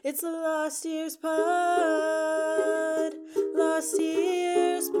It's the Lost Years Pod. Lost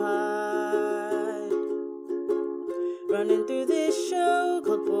Years Pod. Running through this show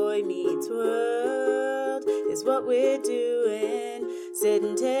called Boy Meets World is what we're doing. Sit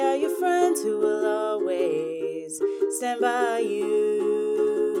and tell your friends who will always stand by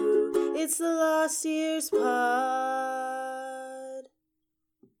you. It's the Lost Years Pod.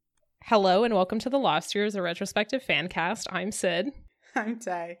 Hello and welcome to the Lost Years, a retrospective fan cast. I'm Sid. I'm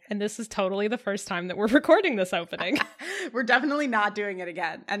Tay. And this is totally the first time that we're recording this opening. We're definitely not doing it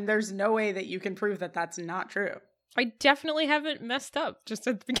again. And there's no way that you can prove that that's not true. I definitely haven't messed up just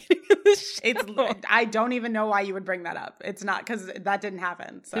at the beginning of the show. I don't even know why you would bring that up. It's not, because that didn't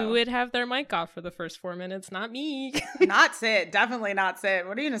happen. So. Who would have their mic off for the first 4 minutes? Not me. Not Sid. Definitely not Sid.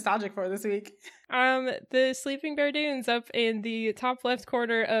 What are you nostalgic for this week? The Sleeping Bear Dunes up in the top left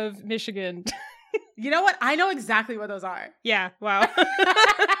corner of Michigan. You know what? I know exactly what those are. Yeah, wow.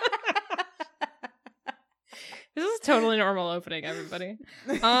 This is totally normal opening, everybody.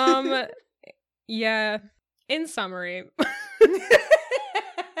 Yeah. In summary,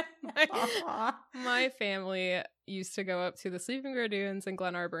 my family used to go up to the Sleeping Bear Dunes in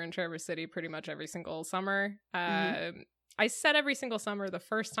Glen Arbor and Traverse City pretty much every single summer. I said every single summer the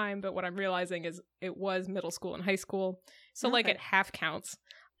first time, but what I'm realizing is it was middle school and high school. So like it half counts.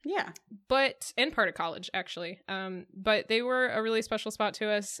 Yeah. But, and part of college, actually. But they were a really special spot to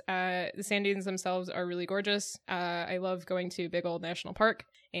us. The sand dunes themselves are really gorgeous. I love going to Big Old National Park,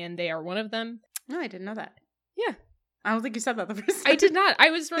 and they are one of them. No, I didn't know that. Yeah. I don't think you said that the first time. I did not.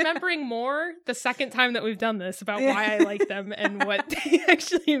 I was remembering more the second time that we've done this about why I like them and what they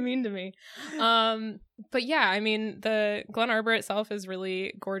actually mean to me. But yeah, I mean, the Glen Arbor itself is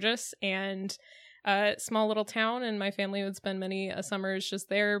really gorgeous and a small little town, and my family would spend many summers just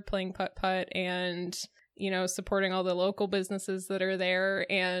there playing putt-putt and, you know, supporting all the local businesses that are there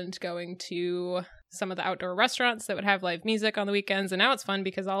and going to some of the outdoor restaurants that would have live music on the weekends. And now it's fun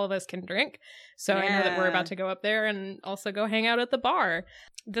because all of us can drink. So I know that we're about to go up there and also go hang out at the bar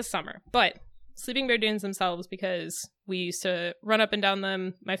this summer. But Sleeping Bear Dunes themselves, because we used to run up and down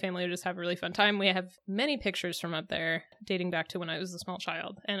them, my family would just have a really fun time. We have many pictures from up there dating back to when I was a small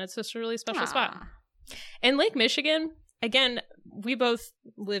child. And it's just a really special spot. And Lake Michigan, again, we both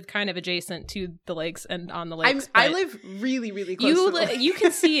live kind of adjacent to the lakes and on the lakes. I live really, really close to the lake. You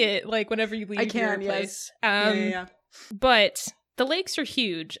can see it like whenever you leave your place. Yeah. But the lakes are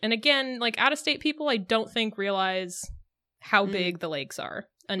huge. And again, like out-of-state people, I don't think realize how big the lakes are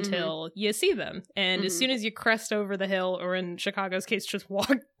until you see them. And as soon as you crest over the hill, or in Chicago's case, just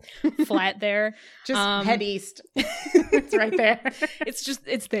walk flat there. Just head east. It's right there.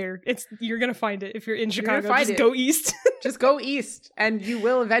 It's there. You're going to find it if you're in Chicago. Just go east. Just go east and you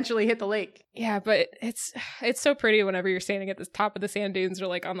will eventually hit the lake. Yeah, but it's so pretty whenever you're standing at the top of the sand dunes or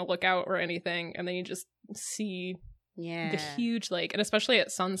like on the lookout or anything. And then you just see the huge lake, and especially at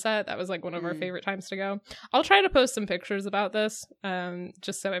sunset, that was like one of our favorite times to go. I'll try to post some pictures about this,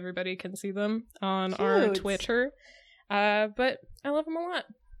 just so everybody can see them on our Twitter. But I love them a lot.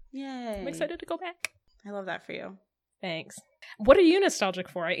 Yay. I'm excited to go back. I love that for you. Thanks. What are you nostalgic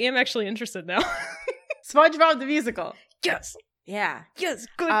for? I am actually interested now. SpongeBob the musical. Yes. Yeah. Yes.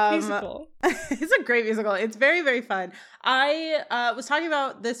 Good musical. It's a great musical. It's very, very fun. I was talking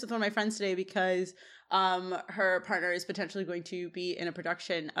about this with one of my friends today because her partner is potentially going to be in a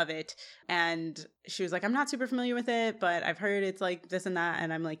production of it, and she was like, I'm not super familiar with it, but I've heard it's like this and that,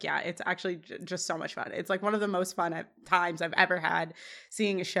 and I'm like, yeah, it's actually just so much fun. It's like one of the most fun times I've ever had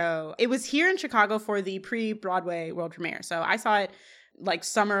seeing a show. It was here in Chicago for the pre-Broadway world premiere, so I saw it like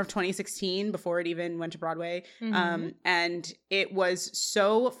summer of 2016 before it even went to Broadway. And it was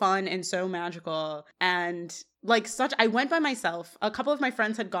so fun and so magical, and like I went by myself. A couple of my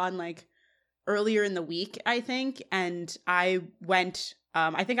friends had gone like earlier in the week, I think, and I went,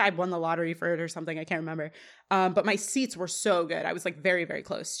 I think I won the lottery for it or something, I can't remember, but my seats were so good. I was like very, very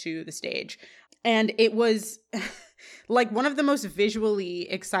close to the stage, and it was like one of the most visually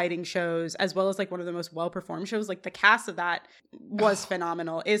exciting shows, as well as like one of the most well-performed shows. Like the cast of that was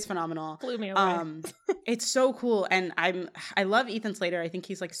phenomenal, is phenomenal. Blew me away. It's so cool. And I love Ethan Slater. I think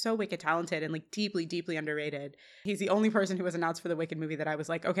he's like so wicked talented and like deeply, deeply underrated. He's the only person who was announced for the Wicked movie that I was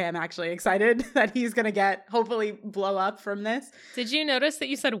like, okay, I'm actually excited that he's going to hopefully blow up from this. Did you notice that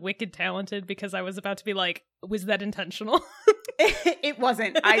you said wicked talented? Because I was about to be like, was that intentional? It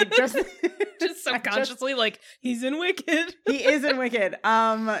wasn't. I just subconsciously like, he's in Wicked. He is in Wicked.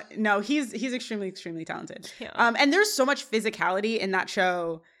 No, he's extremely, extremely talented. Yeah. And there's so much physicality in that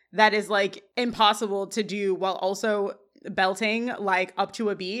show that is like impossible to do while also belting like up to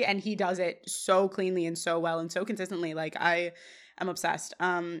a beat, and he does it so cleanly and so well and so consistently. Like I I'm obsessed.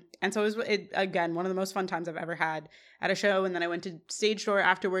 And so it was again one of the most fun times I've ever had at a show. And then I went to Stage Door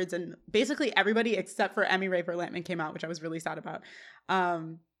afterwards, and basically everybody except for Emmy Raver Lampman came out, which I was really sad about.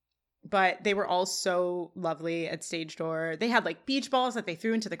 But they were all so lovely at Stage Door. They had like beach balls that they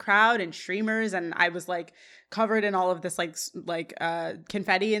threw into the crowd and streamers, and I was like covered in all of this like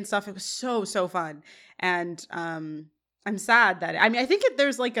confetti and stuff. It was so fun. And I'm sad that I think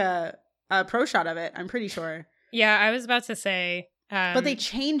there's like a pro shot of it, I'm pretty sure. Yeah, I was about to say. But they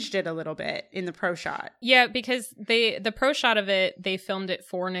changed it a little bit in the pro shot. Yeah, because the pro shot of it, they filmed it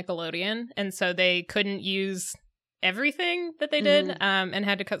for Nickelodeon, and so they couldn't use everything that they did, and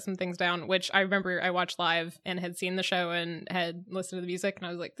had to cut some things down, which I remember I watched live and had seen the show and had listened to the music, and I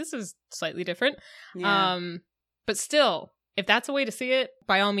was like, this is slightly different. Yeah. But still, if that's a way to see it,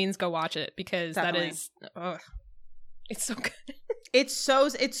 by all means go watch it, because Definitely. that is it's so good. It's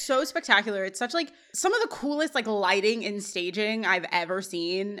so spectacular. It's such like some of the coolest like lighting and staging I've ever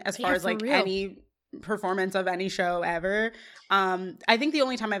seen as far as like real. any performance of any show ever. I think the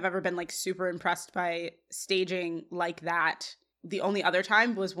only time I've ever been like super impressed by staging like that, the only other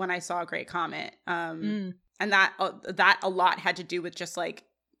time was when I saw Great Comet. And that a lot had to do with just like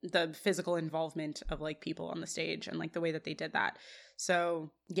the physical involvement of like people on the stage and like the way that they did that.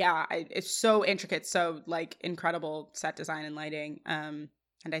 So yeah, it's so intricate, so like incredible set design and lighting. And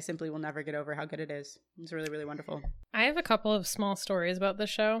I simply will never get over how good it is. It's really, really wonderful. I have a couple of small stories about this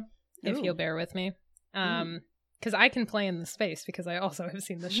show, if Ooh. you'll bear with me. Because I can play in the space because I also have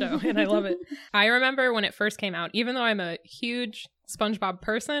seen the show and I love it. I remember when it first came out, even though I'm a huge SpongeBob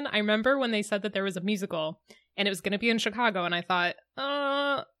person, I remember when they said that there was a musical and it was going to be in Chicago, and I thought,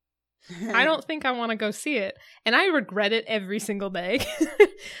 I don't think I want to go see it. And I regret it every single day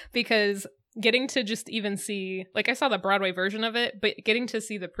because getting to just even see, like, I saw the Broadway version of it, but getting to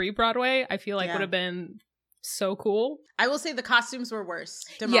see the pre-Broadway, I feel like would have been so cool. I will say the costumes were worse,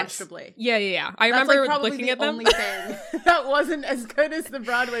 demonstrably. Yes. Yeah. I That's remember like looking at them. only thing that wasn't as good as the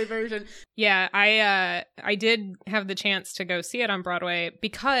Broadway version. Yeah, I did have the chance to go see it on Broadway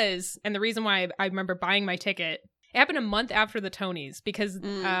because, and the reason why I remember buying my ticket, it happened a month after the Tonys because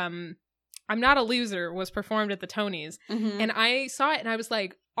I'm Not a Loser was performed at the Tonys, and I saw it and I was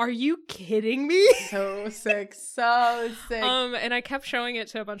like, are you kidding me? So sick. So sick. And I kept showing it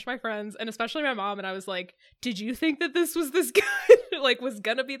to a bunch of my friends, and especially my mom, and I was like, did you think that this was this good? Like, was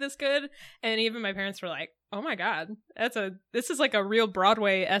gonna be this good? And even my parents were like, oh my God, this is like a real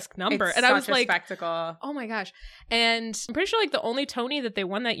Broadway-esque number. It's and such I was a like, spectacle. oh my gosh. And I'm pretty sure like the only Tony that they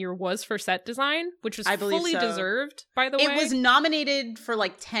won that year was for set design, which was fully deserved, by the way. It was nominated for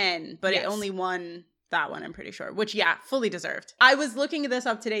like 10, but Yes. it only won that one, I'm pretty sure, which, yeah, fully deserved. I was looking this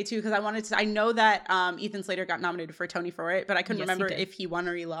up today too because I know that Ethan Slater got nominated for a Tony for it, but I couldn't remember if he won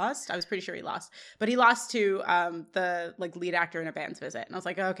or he lost. I was pretty sure he lost, but he lost to the like lead actor in A Band's Visit, and I was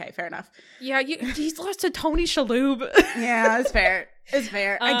like, okay, fair enough. Yeah, he's lost to Tony Shalhoub. Yeah, it's fair. It's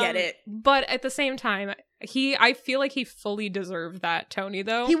fair. I get it. But at the same time, I feel like he fully deserved that Tony,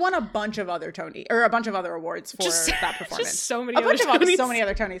 though. He won a bunch of other awards for that performance. Just so many so many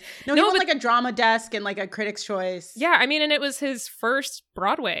other Tonys. No, he won like a drama desk and like a Critics' Choice. Yeah, I mean, and it was his first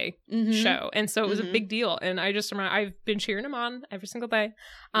Broadway show, and so it was a big deal. And I just remember I've been cheering him on every single day.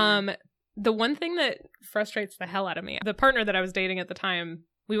 The one thing that frustrates the hell out of me, the partner that I was dating at the time,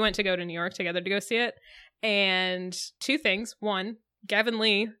 we went to go to New York together to go see it, and two things. One, Gavin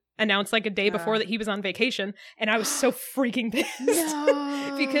Lee announced like a day before that he was on vacation, and I was so freaking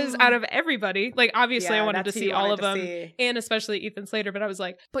pissed because out of everybody, like obviously I wanted to see all of them, and especially Ethan Slater, but I was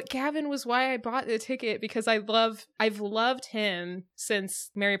like, but Gavin was why I bought the ticket, because I've loved him since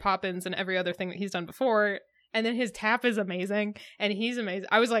Mary Poppins and every other thing that he's done before, and then his tap is amazing and he's amazing.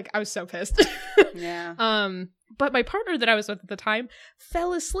 I was so pissed. But my partner that I was with at the time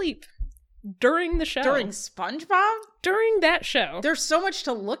fell asleep during the show. During SpongeBob? During that show. There's so much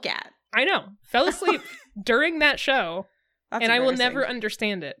to look at. I know. Fell asleep during that show. That's and I will never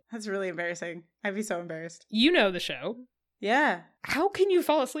understand it. That's really embarrassing. I'd be so embarrassed. You know the show. Yeah. How can you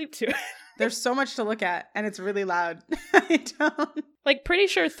fall asleep to it? There's so much to look at, and it's really loud. I don't. Like, pretty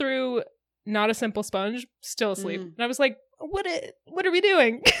sure through Not a Simple Sponge, still asleep. And I was like, what are we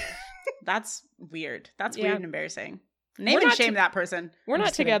doing? That's weird. That's weird and embarrassing. Name We're and not shame that person. We're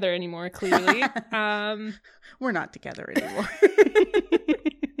not together anymore, clearly. We're not together anymore.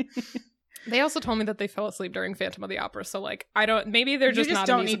 They also told me that they fell asleep during Phantom of the Opera, so like maybe they're just not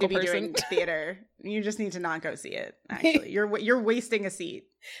a musical person. You just don't need to be doing theater. You just need to not go see it, actually. You're wasting a seat.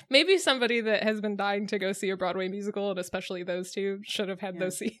 Maybe somebody that has been dying to go see a Broadway musical, and especially those two, should have had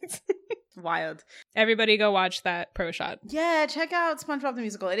those seats. wild. Everybody go watch that Pro Shot. Yeah, check out SpongeBob the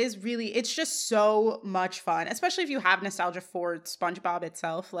Musical. It's just so much fun, especially if you have nostalgia for SpongeBob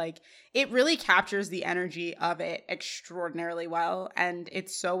itself. Like, it really captures the energy of it extraordinarily well, and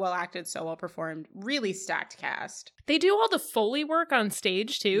it's so well acted, so well performed. Really stacked cast. They do all the Foley work on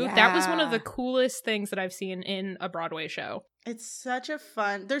stage, too. Yeah. That was one of the coolest things that I've seen in a Broadway show. It's such a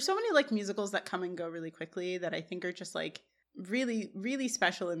fun... There's so many, like, musicals that come and go really quickly that I think are just, like, really, really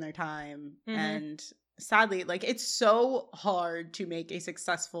special in their time. Mhm. And sadly, like, it's so hard to make a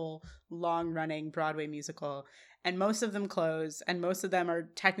successful, long-running Broadway musical. And most of them close, and most of them are,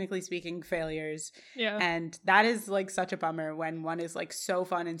 technically speaking, failures. Yeah. And that is, like, such a bummer when one is, like, so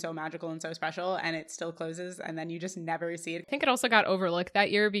fun and so magical and so special, and it still closes, and then you just never see it. I think it also got overlooked that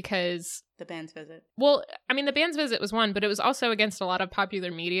year because... The Band's Visit. Well, I mean, The Band's Visit was one, but it was also against a lot of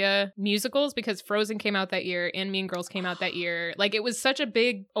popular media musicals because Frozen came out that year and Mean Girls came out that year. Like, it was such a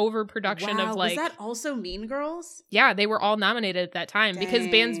big overproduction of, like... Was that also Mean Girls? Yeah, they were all nominated at that time because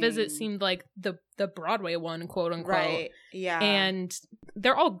Band's Visit Dang. seemed like the Broadway one, quote unquote. Right, yeah. And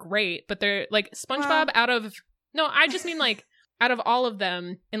they're all great, but they're, like, SpongeBob out of... No, I just mean, like, out of all of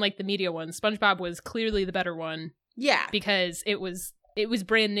them in, like, the media ones, SpongeBob was clearly the better one. Yeah. Because it was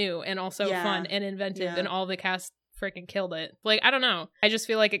brand new and also Yeah. fun and inventive, Yeah. and all the cast freaking killed it. Like, I don't know. I just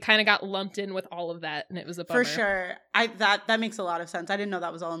feel like it kind of got lumped in with all of that, and it was a bummer. For sure. That makes a lot of sense. I didn't know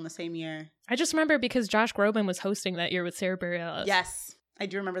that was all in the same year. I just remember because Josh Groban was hosting that year with Sarah Bareilles. Yes, I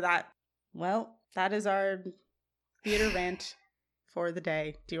do remember that. Well, that is our theater rant for the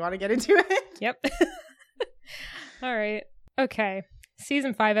day. Do you want to get into it? Yep. All right. Okay.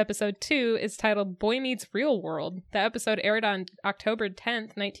 Season 5, Episode 2 is titled Boy Meets Real World. The episode aired on October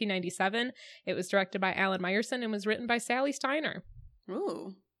 10th, 1997. It was directed by Alan Meyerson and was written by Sally Steiner.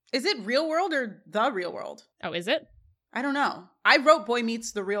 Ooh. Is it Real World or The Real World? Oh, is it? I don't know. I wrote Boy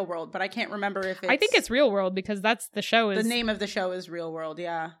Meets the Real World, but I can't remember if it's... I think it's Real World because that's the show is... The name of the show is Real World,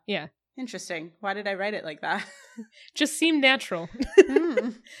 yeah. Yeah. Interesting. Why did I write it like that? Just seemed natural.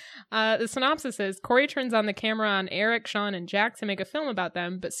 The synopsis is, Corey turns on the camera on Eric, Sean, and Jack to make a film about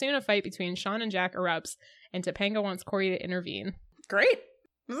them, but soon a fight between Sean and Jack erupts, and Topanga wants Corey to intervene. Great.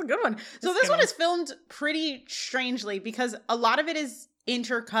 This is a good one. So this one is filmed pretty strangely because a lot of it is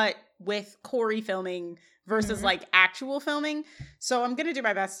intercut with Corey filming versus like actual filming. So I'm going to do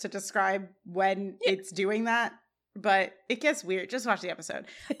my best to describe when it's doing that, but it gets weird. Just watch the episode.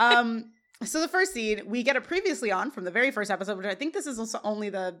 So the first scene, we get a previously on from the very first episode, which I think this is also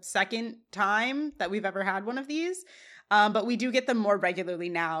only the second time that we've ever had one of these. But we do get them more regularly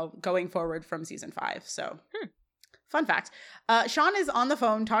now going forward from season 5. So fun fact. Sean is on the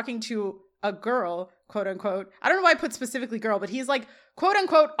phone talking to a girl, quote unquote. I don't know why I put specifically girl, but he's like, quote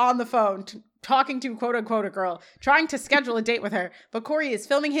unquote, on the phone talking to quote unquote a girl, trying to schedule a date with her. But Corey is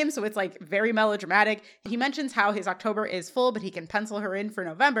filming him, so it's like very melodramatic. He mentions how his October is full, but he can pencil her in for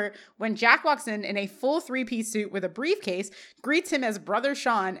November when Jack walks in a full 3-piece suit with a briefcase, greets him as Brother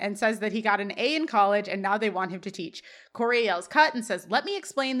Sean, and says that he got an A in college and now they want him to teach. Corey yells cut and says, "Let me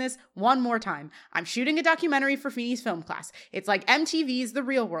explain this one more time. I'm shooting a documentary for Feeney's film class. It's like MTV's The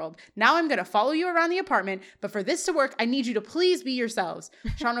Real World. Now I'm going to follow you around the apartment, but for this to work, I need you to please be yourselves."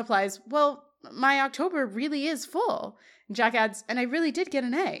 Sean replies, "Well, my October really is full." And Jack adds, "And I really did get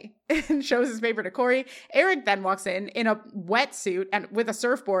an A," and shows his paper to Corey. Eric then walks in a wetsuit and with a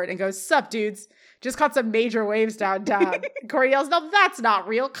surfboard and goes, "Sup, dudes? Just caught some major waves downtown." Corey yells, "No, that's not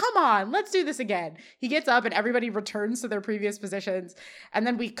real. Come on, let's do this again." He gets up and everybody returns to their previous positions. And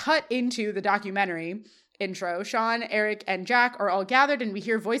then we cut into the documentary intro. Sean, Eric, and Jack are all gathered, and we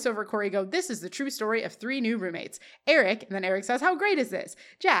hear voiceover Corey go, "This is the true story of 3 new roommates. Eric," and then Eric says, "How great is this?"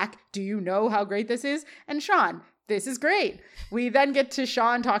 Jack, "Do you know how great this is?" And Sean, "This is great." We then get to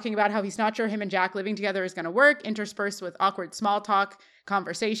Sean talking about how he's not sure him and Jack living together is going to work, interspersed with awkward small talk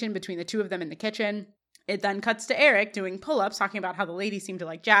conversation between the two of them in the kitchen. It then cuts to Eric doing pull-ups, talking about how the ladies seem to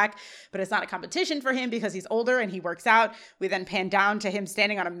like Jack, but it's not a competition for him because he's older and he works out. We then pan down to him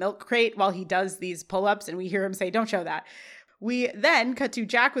standing on a milk crate while he does these pull-ups, and we hear him say, "Don't show that." We then cut to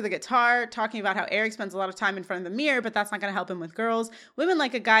Jack with a guitar, talking about how Eric spends a lot of time in front of the mirror, but that's not going to help him with girls. Women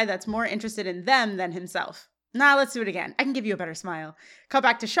like a guy that's more interested in them than himself. Nah, let's do it again. I can give you a better smile. Cut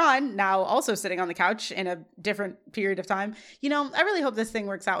back to Sean, now also sitting on the couch in a different period of time. "You know, I really hope this thing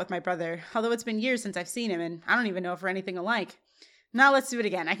works out with my brother, although it's been years since I've seen him, and I don't even know if we're anything alike. Now let's do it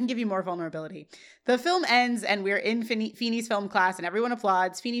again. I can give you more vulnerability." The film ends, and we're in Feeney's film class, and everyone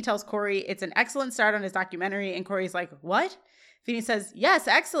applauds. Feeney tells Corey it's an excellent start on his documentary, and Corey's like, "What?" Feeney says, "Yes,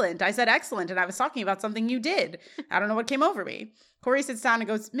 excellent. I said excellent, and I was talking about something you did. I don't know what came over me." Corey sits down and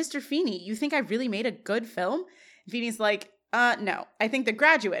goes, "Mr. Feeney, you think I really made a good film?" And Feeney's like, No, I think The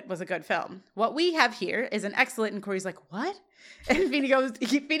Graduate was a good film. What we have here is an excellent, and Corey's like, what? And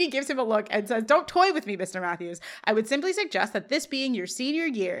Feeney gives him a look and says, don't toy with me, Mr. Matthews. I would simply suggest that this being your senior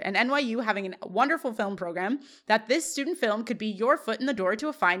year and NYU having a wonderful film program, that this student film could be your foot in the door to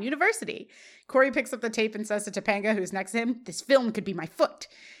a fine university. Corey picks up the tape and says to Topanga, who's next to him, this film could be my foot.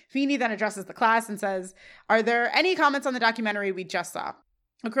 Feeney then addresses the class and says, are there any comments on the documentary we just saw?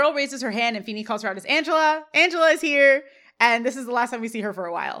 A girl raises her hand and Feeney calls her out as Angela. Angela is here. And this is the last time we see her for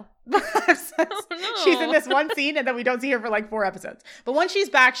a while. Oh, no. She's in this one scene and then we don't see her for like 4 episodes. But once she's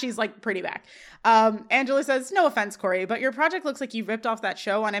back, she's like pretty back. Angela says, no offense, Corey, but your project looks like you ripped off that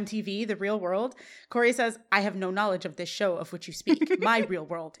show on MTV, The Real World. Corey says, I have no knowledge of this show of which you speak. My real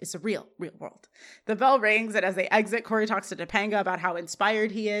world is the real world. The bell rings, and as they exit, Corey talks to Topanga about how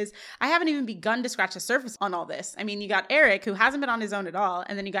inspired he is. I haven't even begun to scratch the surface on all this. I mean, you got Eric, who hasn't been on his own at all,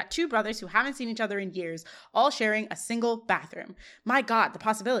 and then you got 2 brothers who haven't seen each other in years, all sharing a single bathroom. My God, the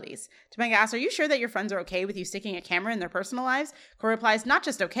possibilities. Topanga asks, are you sure that your friends are okay with you sticking a camera in their personal lives? Corey replies, not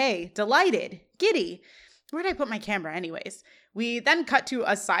just okay, delighted, giddy. Where'd I put my camera anyways? We then cut to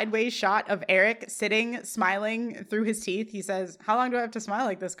a sideways shot of Eric sitting, smiling through his teeth. He says, how long do I have to smile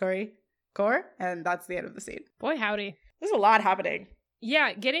like this, Corey? Core? And that's the end of the scene. Boy, howdy. There's a lot happening.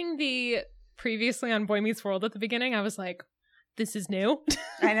 Yeah, getting the previously on Boy Meets World at the beginning, I was like, this is new.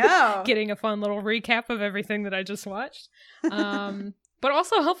 I know. Getting a fun little recap of everything that I just watched. But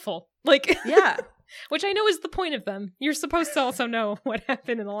also helpful. Like, yeah. Which I know is the point of them. You're supposed to also know what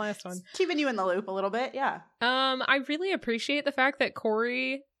happened in the last one. Keeping you in the loop a little bit, yeah. I really appreciate the fact that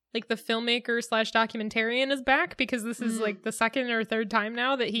Corey, like the filmmaker / documentarian, is back, because this is like the second or third time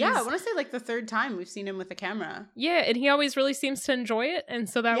now that he's... Yeah, I want to say like the 3rd time we've seen him with the camera. Yeah, and he always really seems to enjoy it, and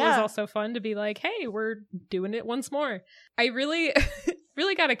so that was also fun to be like, hey, we're doing it once more. I really,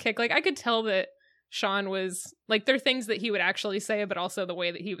 really got a kick. Like, I could tell that Sean was, like, there are things that he would actually say, but also the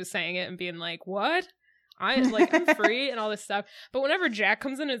way that he was saying it and being like, what? I'm free and all this stuff. But whenever Jack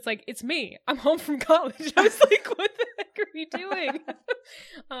comes in, it's like, it's me. I'm home from college. I was like, what the heck are you doing?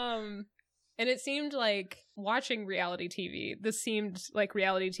 And it seemed like watching reality TV. This seemed like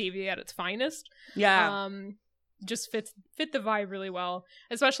reality TV at its finest. Yeah. Just fit the vibe really well,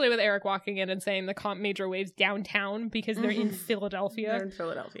 especially with Eric walking in and saying the comp major waves downtown because they're in Philadelphia. They're in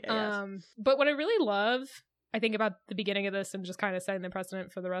Philadelphia, yes. But what I really love, I think, about the beginning of this and just kind of setting the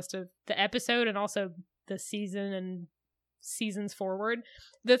precedent for the rest of the episode and also the season and seasons forward,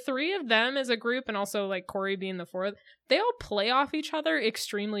 the 3 of them as a group, and also like Corey being the 4th, they all play off each other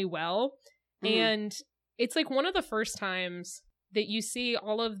extremely well. And it's like one of the first times that you see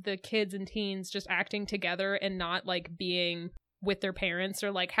all of the kids and teens just acting together and not like being with their parents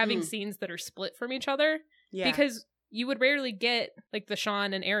or like having scenes that are split from each other. Yeah. Because you would rarely get like the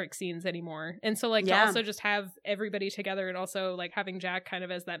Sean and Eric scenes anymore. And so like to also just have everybody together and also like having Jack kind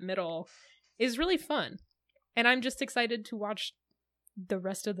of as that middle is really fun. And I'm just excited to watch the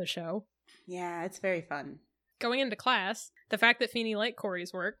rest of the show. Yeah, it's very fun. Going into class, the fact that Feeney liked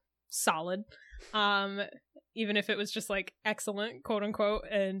Corey's work, solid. Even if it was just like excellent, quote unquote,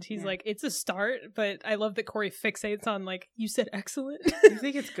 and he's like, it's a start, but I love that Corey fixates on like, you said excellent. You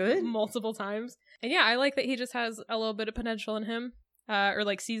think it's good? Multiple times. And yeah, I like that he just has a little bit of potential in him, or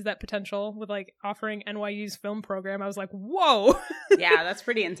like sees that potential with like offering NYU's film program. I was like, whoa. Yeah, that's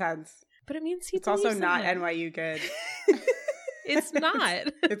pretty intense. But it means it's also not NYU good. It's not.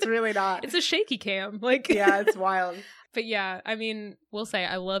 It's really not. It's a shaky cam. Like, yeah, it's wild. But yeah, I mean, we'll say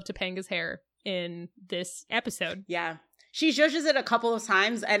I love Topanga's hair in this episode. Yeah. She zhuzhes it a couple of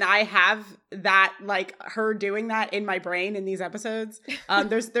times, and I have that, like, her doing that in my brain in these episodes.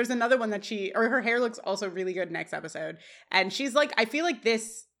 There's another one that her hair looks also really good next episode. And she's like, I feel like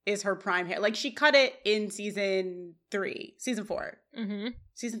this is her prime hair. Like, she cut it in season 4. Mm-hmm.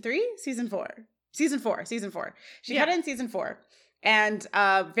 Season 3? Season 4. Season 4. She cut it in season 4. And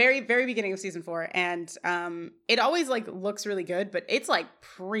very, very beginning of season 4. And it always, like, looks really good, but it's, like,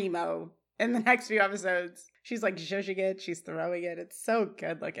 primo in the next few episodes. She's like zhuzhing it, she's throwing it. It's so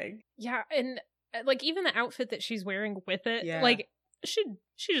good looking. Yeah, and like even the outfit that she's wearing with it, like she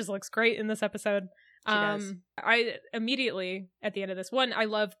just looks great in this episode. She does. I immediately at the end of this one, I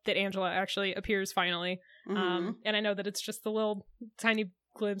love that Angela actually appears finally. And I know that it's just the little tiny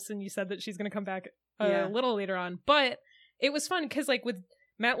glimpse, and you said that she's going to come back a little later on, but it was fun because like with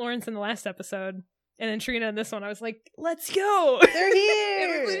Matt Lawrence in the last episode. And then Trina in this one, I was like, let's go. They're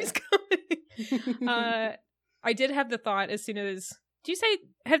here. Everybody's coming. I did have the thought as soon as... Do you say...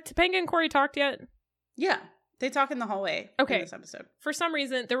 Have Topanga and Corey talked yet? Yeah. They talk in the hallway in this episode. For some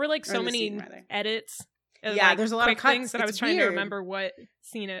reason, there were like so many edits Yeah, there's a lot of quick cuts. things that I was trying to remember what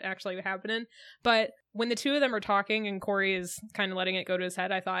scene it actually happened in. But when the two of them are talking and Corey is kind of letting it go to his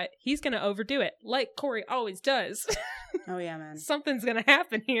head, I thought, he's going to overdo it, like Corey always does. Oh, yeah, man. Something's going to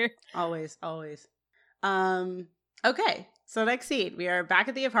happen here. Always. Okay, so next scene. We are back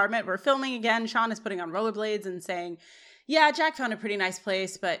at the apartment. We're filming again. Sean is putting on rollerblades and saying, yeah, Jack found a pretty nice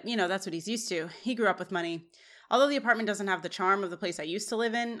place, but, that's what he's used to. He grew up with money. Although the apartment doesn't have the charm of the place I used to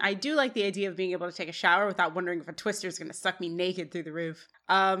live in, I do like the idea of being able to take a shower without wondering if a twister is going to suck me naked through the roof.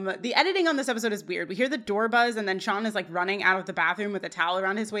 The editing on this episode is weird. We hear the door buzz and then Sean is running out of the bathroom with a towel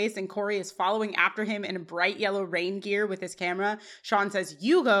around his waist and Corey is following after him in bright yellow rain gear with his camera. Sean says,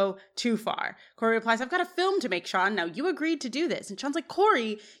 you go too far. Corey replies, I've got a film to make, Sean. Now you agreed to do this. And Sean's like,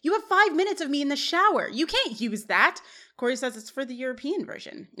 Corey, you have 5 minutes of me in the shower. You can't use that. Corey says it's for the European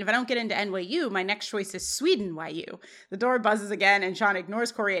version. If I don't get into NYU, my next choice is Sweden YU. The door buzzes again, and Sean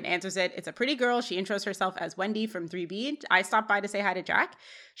ignores Corey and answers it. It's a pretty girl. She intros herself as Wendy from 3B. I stopped by to say hi to Jack.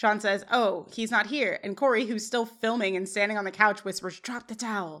 Sean says, oh, he's not here. And Corey, who's still filming and standing on the couch, whispers, drop the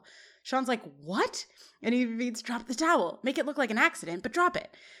towel. Sean's like, what? And he repeats, drop the towel. Make it look like an accident, but drop it.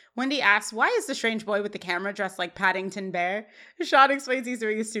 Wendy asks, why is the strange boy with the camera dressed like Paddington Bear? Sean explains he's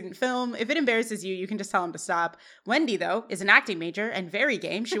doing a student film. If it embarrasses you, you can just tell him to stop. Wendy, though, is an acting major and very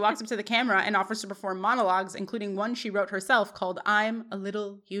game. She walks up to the camera and offers to perform monologues, including one she wrote herself called I'm a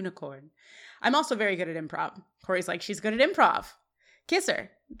Little Unicorn. I'm also very good at improv. Corey's like, she's good at improv. Kiss her.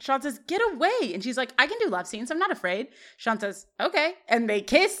 Sean says, get away. And she's like, I can do love scenes. I'm not afraid. Sean says, okay. And they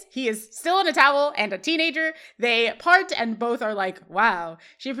kiss. He is still in a towel and a teenager. They part and both are like, wow.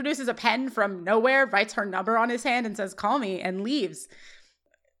 She produces a pen from nowhere, writes her number on his hand and says, call me, and leaves.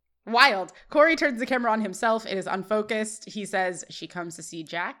 Wild. Corey turns the camera on himself. It is unfocused. He says, she comes to see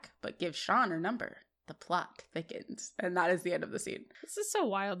Jack, but gives Sean her number. The plot thickens. And that is the end of the scene. This is so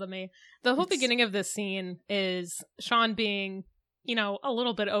wild to me. The whole beginning of this scene is Sean being, a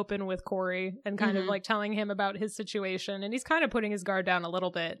little bit open with Corey and kind of telling him about his situation. And he's kind of putting his guard down a little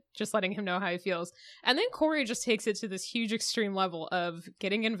bit, just letting him know how he feels. And then Corey just takes it to this huge extreme level of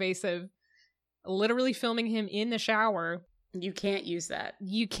getting invasive, literally filming him in the shower. You can't use that.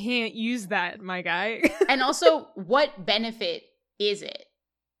 You can't use that, my guy. And also, what benefit is it?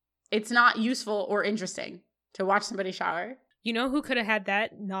 It's not useful or interesting to watch somebody shower. You know who could have had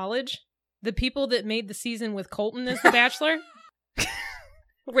that knowledge? The people that made the season with Colton as The Bachelor.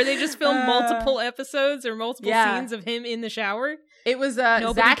 Where they just filmed multiple episodes or multiple scenes of him in the shower. It was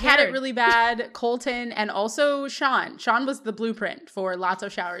Zach had it really bad, Colton, and also Sean. Sean was the blueprint for lots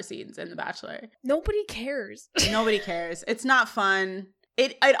of shower scenes in The Bachelor. Nobody cares. Nobody cares. It's not fun.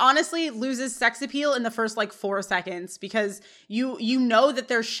 It honestly loses sex appeal in the first 4 seconds because you know that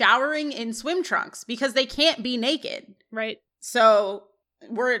they're showering in swim trunks because they can't be naked. Right. So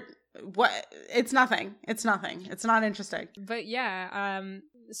it's nothing. It's nothing. It's not interesting. But yeah,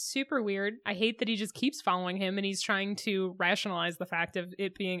 super weird. I hate that he just keeps following him and he's trying to rationalize the fact of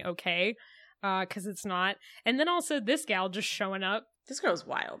it being okay, because it's not. And then also this gal just showing up. This girl's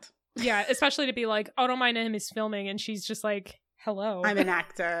wild. Yeah, especially to be like, oh, don't mind him, he's filming, and she's just like, hello. I'm an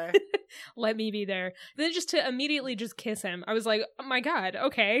actor. Let me be there. Then just to immediately just kiss him. I was like, oh my God,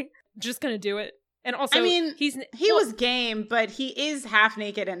 okay. Just gonna do it. And also, I mean, he was game, but he is half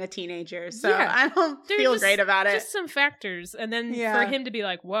naked and a teenager, so yeah, I don't feel great about it. Just some factors, and then for him to be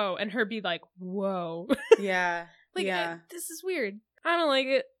like, whoa, and her be like, whoa. Yeah. This is weird. I don't like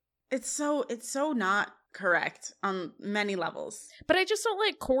it. It's so not correct on many levels. But I just don't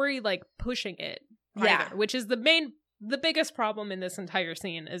like Corey, pushing it either, which is the biggest problem in this entire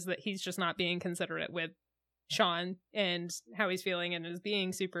scene is that he's just not being considerate with Sean and how he's feeling and is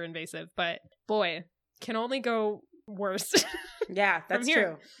being super invasive. But boy, can only go worse. Yeah, that's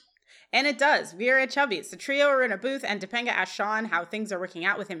true. And it does. We are at Chubby's. The trio are in a booth, and Topanga asks Sean how things are working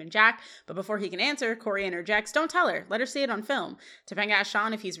out with him and Jack. But before he can answer, Corey interjects, don't tell her. Let her see it on film. Topanga asks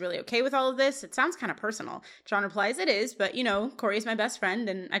Sean if he's really okay with all of this. It sounds kind of personal. Sean replies, it is, but Corey's my best friend,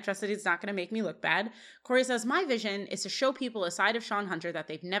 and I trust that he's not going to make me look bad. Corey says, my vision is to show people a side of Sean Hunter that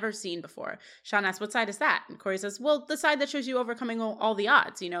they've never seen before. Sean asks, what side is that? And Corey says, well, the side that shows you overcoming all the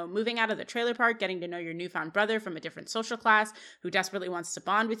odds. Moving out of the trailer park, getting to know your newfound brother from a different social class who desperately wants to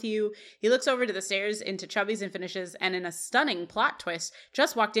bond with you. He looks over to the stairs into Chubby's and finishes, and in a stunning plot twist,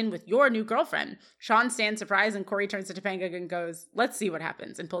 just walked in with your new girlfriend. Sean stands surprised, and Corey turns to Topanga and goes, let's see what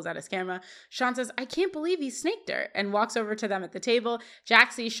happens, and pulls out his camera. Sean says, I can't believe he snaked her, and walks over to them at the table.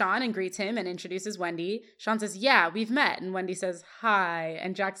 Jack sees Sean and greets him and introduces Wendy. Sean says, yeah, we've met, and Wendy says, hi,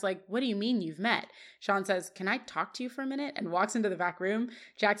 and Jack's like, what do you mean you've met? Sean says, can I talk to you for a minute? And walks into the back room.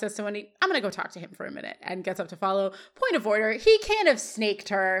 Jack says to Wendy, I'm gonna go talk to him for a minute, and gets up to follow. Point of order, he can't have snaked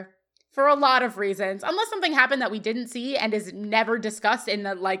her. for a lot of reasons. Unless something happened that we didn't see and is never discussed in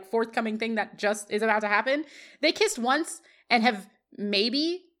the like forthcoming thing that just is about to happen. They kissed once and have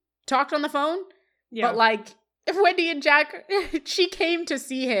maybe talked on the phone. Yeah. But like Wendy and Jack, she came to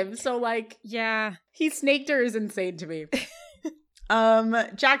see him. So like, yeah, he snaked her is insane to me.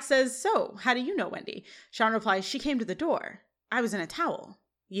 Jack says, so how do you know Wendy? Sean replies, she came to the door. I was in a towel.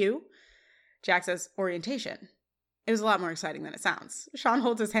 You? Jack says, orientation. It was a lot more exciting than it sounds. Sean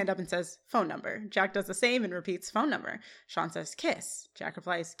holds his hand up and says, phone number. Jack does the same and repeats phone number. Sean says, kiss. Jack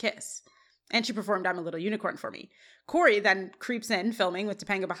replies, kiss. And she performed I'm a Little Unicorn for me. Corey then creeps in, filming with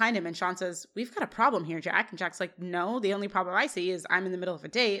Topanga behind him, and Sean says, we've got a problem here, Jack. And Jack's like, no, the only problem I see is I'm in the middle of a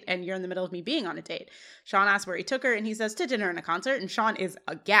date, and you're in the middle of me being on a date. Sean asks where he took her, and he says, to dinner and a concert, and Sean is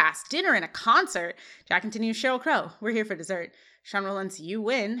aghast. Dinner and a concert? Jack continues, Sheryl Crow, we're here for dessert. Sean relents, you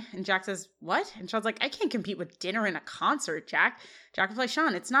win. And Jack says, what? And Sean's like, I can't compete with dinner and a concert, Jack. Jack replies,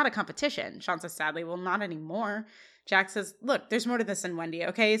 Sean, it's not a competition. Sean says, sadly, well, not anymore. Jack says, look, there's more to this than Wendy,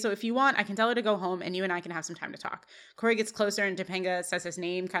 okay? So if you want, I can tell her to go home and you and I can have some time to talk. Corey gets closer and Topanga says his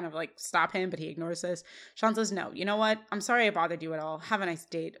name, kind of like stop him, but he ignores this. Sean says, no, you know what? I'm sorry I bothered you at all. Have a nice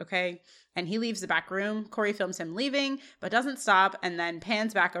date, okay? And he leaves the back room. Corey films him leaving, but doesn't stop and then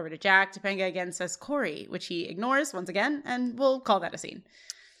pans back over to Jack. Topanga again says, Corey, which he ignores once again, and we'll call that a scene.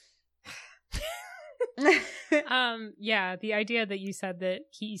 Yeah, the idea that you said that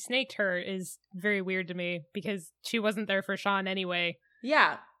he snaked her is very weird to me because she wasn't there for Sean anyway.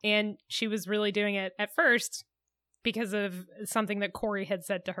 Yeah. And she was really doing it at first because of something that Corey had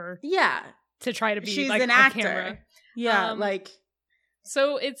said to her. Yeah. To try to be she's like an actor. Camera. Yeah,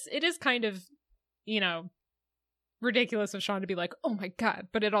 so it is kind of, ridiculous of Sean to be like, oh my God,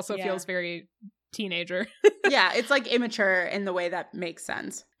 but it also feels very teenager. Yeah, it's like immature in the way that makes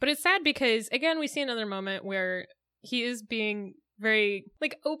sense. But it's sad because, again, we see another moment where he is being very,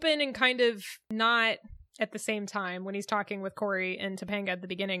 like, open and kind of not at the same time when he's talking with Corey and Topanga at the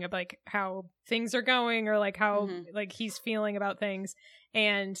beginning of, like, how things are going or, like, how, like, he's feeling about things.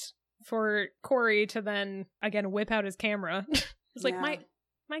 And for Corey to then, again, whip out his camera. It's like,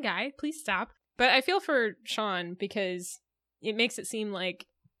 my guy, please stop. But I feel for Sean because it makes it seem like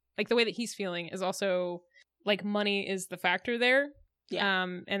the way that he's feeling is also like money is the factor there. Yeah.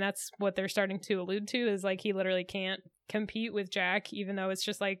 And that's what they're starting to allude to is like he literally can't compete with Jack, even though it's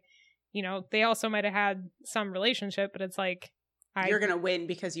just like, they also might have had some relationship, but it's like you're gonna win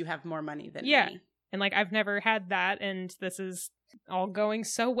because you have more money than me. And like I've never had that, and this is all going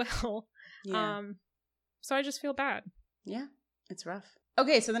so well. Yeah. So I just feel bad. Yeah, it's rough.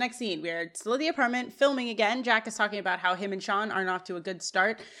 Okay, so the next scene, we're still at the apartment, filming again. Jack is talking about how him and Sean aren't off to a good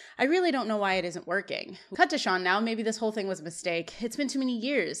start. I really don't know why it isn't working. Cut to Sean now. Maybe this whole thing was a mistake. It's been too many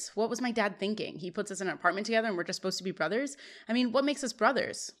years. What was my dad thinking? He puts us in an apartment together and we're just supposed to be brothers? I mean, what makes us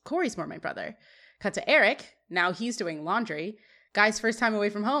brothers? Corey's more my brother. Cut to Eric. Now he's doing laundry. Guy's first time away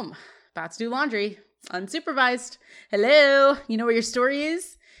from home. About to do laundry. Unsupervised. Hello? You know where your story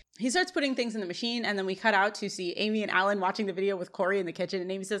is? He starts putting things in the machine, and then we cut out to see Amy and Alan watching the video with Corey in the kitchen,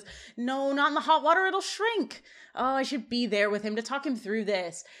 and Amy says, no, not in the hot water, it'll shrink. Oh, I should be there with him to talk him through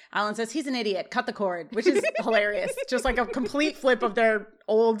this. Alan says, he's an idiot, cut the cord, which is hilarious. Just like a complete flip of their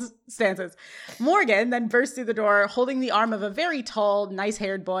old stances. Morgan then bursts through the door, holding the arm of a very tall,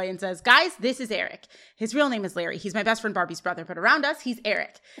 nice-haired boy, and says, guys, this is Eric. His real name is Larry. He's my best friend Barbie's brother, but around us, he's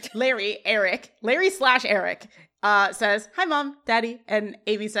Eric. Larry/Eric says, hi, Mom, Daddy. And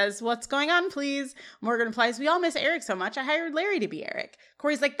Amy says, what's going on, please? Morgan replies, we all miss Eric so much, I hired Larry to be Eric.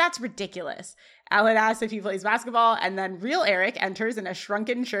 Corey's like, that's ridiculous. Alan asks if he plays basketball, and then real Eric enters in a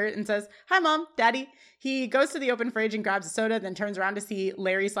shrunken shirt and says, hi, Mom, Daddy. He goes to the open fridge and grabs a soda, then turns around to see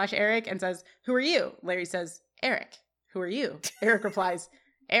Larry/Eric and says, who are you? Larry says, Eric. Who are you? Eric replies,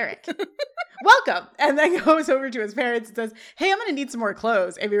 Eric. Welcome. And then goes over to his parents and says, hey, I'm going to need some more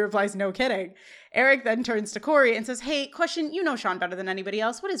clothes. Amy replies, no kidding. Eric then turns to Corey and says, hey, question, you know Sean better than anybody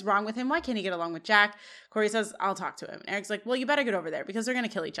else. What is wrong with him? Why can't he get along with Jack? Corey says, I'll talk to him. Eric's like, well, you better get over there because they're going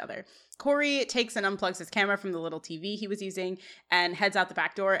to kill each other. Corey takes and unplugs his camera from the little TV he was using and heads out the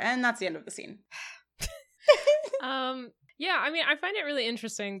back door. And that's the end of the scene. Yeah, I mean, I find it really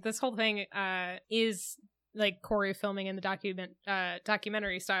interesting. This whole thing is like Corey filming in the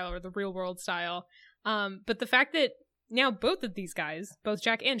documentary style or the real world style. But the fact that now both of these guys, both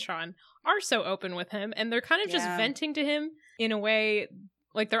Jack and Sean, are so open with him and they're kind of just venting to him in a way,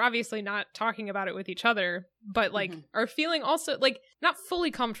 like they're obviously not talking about it with each other, but like are feeling also like not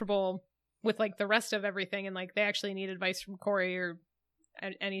fully comfortable with like the rest of everything. And like they actually need advice from Corey or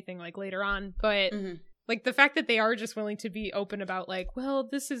anything like later on. But like the fact that they are just willing to be open about like, well,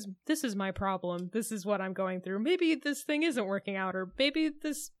 this is my problem. This is what I'm going through. Maybe this thing isn't working out, or maybe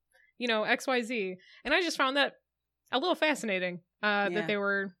this, XYZ. And I just found that a little fascinating that they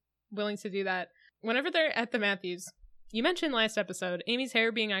were willing to do that. Whenever they're at the Matthews, you mentioned last episode, Amy's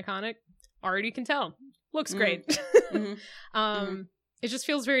hair being iconic. Already can tell. Looks great. Mm-hmm. It just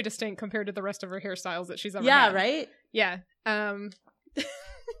feels very distinct compared to the rest of her hairstyles that she's ever had. Yeah, right? Yeah.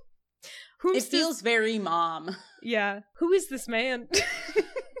 It feels very mom. Yeah. Who is this man?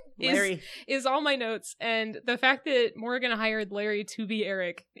 Larry. is all my notes. And the fact that Morgan hired Larry to be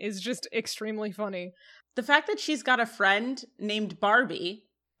Eric is just extremely funny. The fact that she's got a friend named Barbie,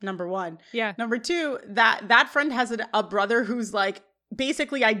 number one. Yeah. Number two, that friend has a brother who's like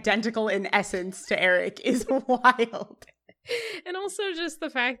basically identical in essence to Eric is wild. And also just the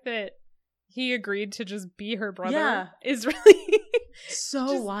fact that he agreed to just be her brother is really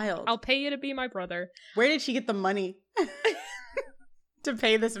so wild. I'll pay you to be my brother. Where did she get the money to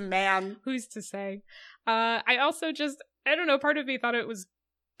pay this man? Who's to say? I also I don't know, part of me thought it was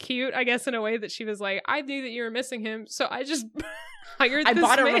cute, I guess, in a way that she was like, I knew that you were missing him, so I just hired this man. I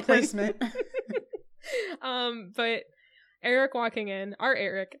bought a replacement. But our Eric walking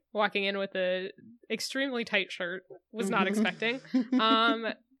in with a extremely tight shirt was not expecting.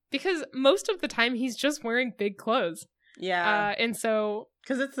 Because most of the time he's just wearing big clothes. Yeah. And so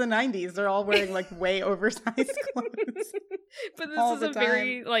because it's the 90s, they're all wearing like way oversized clothes. But this is a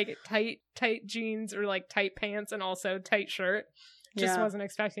very like tight jeans or like tight pants and also tight shirt. Just wasn't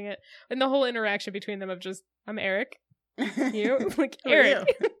expecting it. And the whole interaction between them of just, I'm Eric. You? Like, Eric.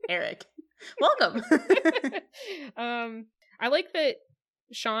 Eric. Welcome. I like that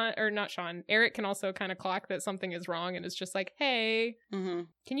Eric can also kind of clock that something is wrong and is just like, hey, can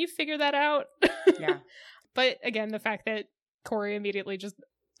you figure that out? Yeah. But again, the fact that Corey immediately just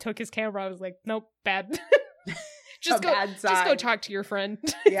took his camera, I was like, nope, bad. Just go talk to your friend.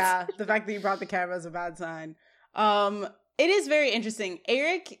 Yeah, the fact that you brought the camera is a bad sign. It is very interesting.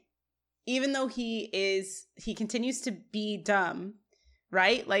 Eric, even though he continues to be dumb,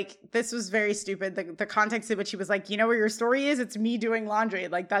 right? Like, this was very stupid. The context in which he was like, you know where your story is? It's me doing laundry.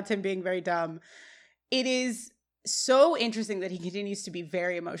 Like, that's him being very dumb. It so interesting that he continues to be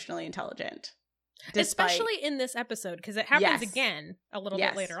very emotionally intelligent. Especially in this episode, because it happens again a little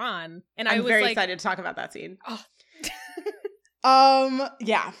bit later on. And I'm very excited to talk about that scene.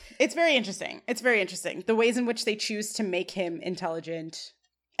 Yeah, it's very interesting. It's very interesting. The ways in which they choose to make him intelligent.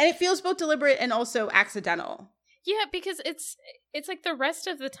 And it feels both deliberate and also accidental. Yeah, because it's like the rest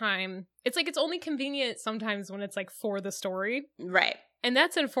of the time, it's like it's only convenient sometimes when it's like for the story. Right. And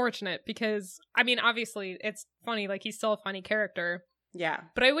that's unfortunate because, I mean, obviously it's funny, like he's still a funny character. Yeah.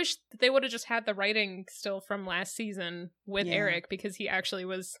 But I wish they would have just had the writing still from last season with Eric, because he actually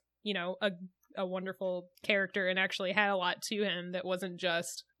was, you know, a wonderful character and actually had a lot to him that wasn't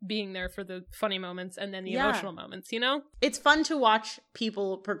just being there for the funny moments and then the emotional moments, you know? It's fun to watch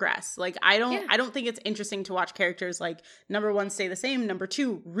people progress. Like, I don't think it's interesting to watch characters, like, number one, stay the same, number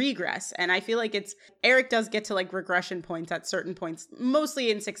two, regress. And I feel like Eric does get to, like, regression points at certain points,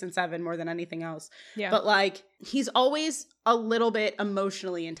 mostly in 6 and 7 more than anything else. Yeah. But, like, he's always a little bit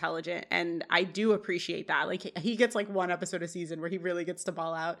emotionally intelligent, and I do appreciate that. Like, he gets, like, one episode a season where he really gets to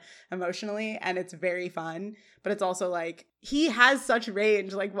ball out emotionally, and it's very fun. But it's also, like, he has such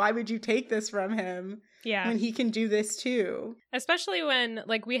range. Like, why would you take this from him? Yeah. When he can do this too. Especially when,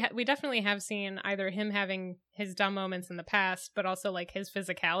 like, we definitely have seen either him having his dumb moments in the past, but also, like, his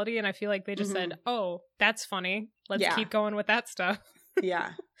physicality. And I feel like they just said, oh, that's funny. Let's keep going with that stuff.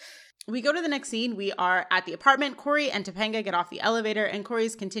 Yeah. We go to the next scene. We are at the apartment. Corey and Topanga get off the elevator, and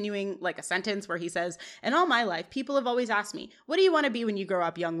Corey's continuing like a sentence where he says, in all my life, people have always asked me, what do you want to be when you grow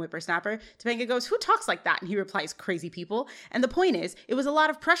up, young whippersnapper? Topanga goes, who talks like that? And he replies, crazy people. And the point is, it was a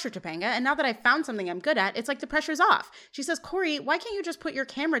lot of pressure, Topanga, and now that I've found something I'm good at, it's like the pressure's off. She says, Corey, why can't you just put your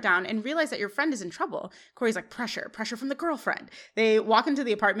camera down and realize that your friend is in trouble? Corey's like, pressure from the girlfriend. They walk into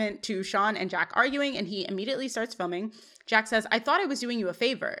the apartment to Sean and Jack arguing, and he immediately starts filming. Jack says, I thought I was doing you a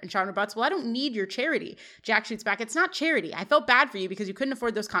favor. And Sean rebuts, well, I don't need your charity. Jack shoots back, it's not charity. I felt bad for you because you couldn't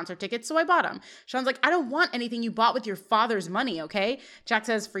afford those concert tickets, so I bought them. Sean's like, I don't want anything you bought with your father's money, okay? Jack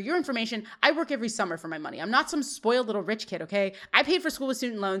says, for your information, I work every summer for my money. I'm not some spoiled little rich kid, okay? I paid for school with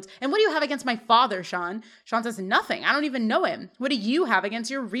student loans. And what do you have against my father, Sean? Sean says, nothing. I don't even know him. What do you have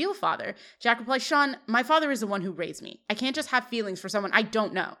against your real father? Jack replies, Sean, my father is the one who raised me. I can't just have feelings for someone I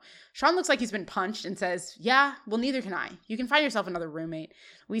don't know. Sean looks like he's been punched and says, yeah, well, neither can I. You can find yourself another roommate.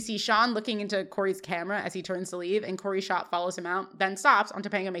 We see Sean looking into Corey's camera as he turns to leave, and Corey's shot follows him out, then stops on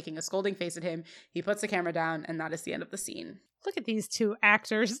Topanga making a scolding face at him. He puts the camera down, and that is the end of the scene. Look at these two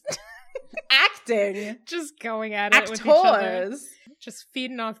actors. Acting. Just going at it with each other. Just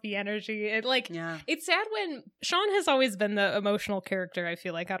feeding off the energy. It's sad when Sean has always been the emotional character, I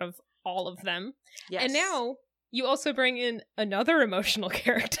feel like, out of all of them. Yes. And now you also bring in another emotional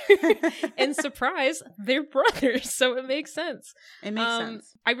character. And surprise, they're brothers. So it makes sense. It makes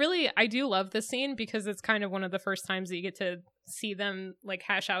sense. I do love this scene because it's kind of one of the first times that you get to see them like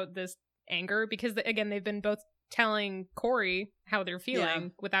hash out this anger because again, they've been both telling Corey how they're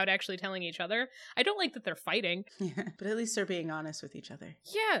feeling without actually telling each other. I don't like that they're fighting. Yeah, but at least they're being honest with each other.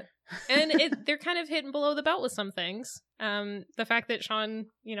 Yeah. And they're kind of hitting below the belt with some things. The fact that Sean,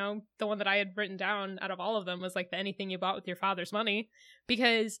 you know, the one that I had written down out of all of them was like the anything you bought with your father's money.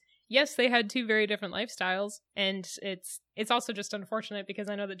 Because yes, they had two very different lifestyles. And it's also just unfortunate because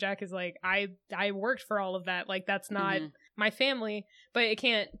I know that Jack is like, I worked for all of that. Like that's not my family, but it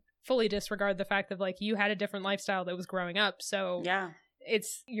can't fully disregard the fact that like you had a different lifestyle that was growing up. So yeah,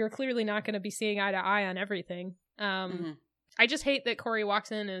 you're clearly not going to be seeing eye to eye on everything. I just hate that Corey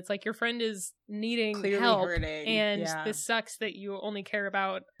walks in and it's like your friend is needing clearly help hurting. and this sucks that you only care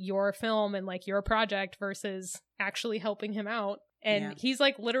about your film and like your project versus actually helping him out. And he's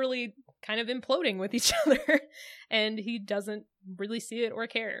like literally kind of imploding with each other and he doesn't really see it or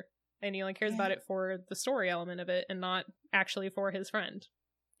care. And he only cares about it for the story element of it and not actually for his friend.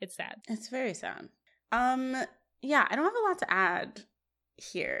 It's sad. It's very sad. Yeah, I don't have a lot to add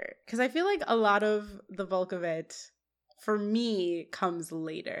here because I feel like a lot of the bulk of it for me comes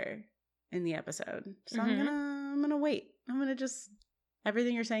later in the episode. So I'm gonna wait. I'm gonna just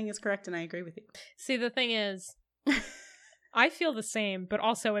everything you're saying is correct and I agree with you. See, the thing is I feel the same, but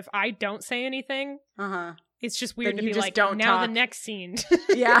also if I don't say anything, it's just weird to be like, now talk. The next scene.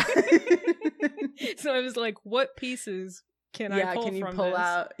 Yeah. So I was like, what pieces can I pull can you from pull this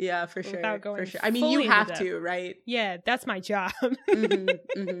out? Yeah, for sure. Without going for sure. I mean, you have to, right? Yeah, that's my job.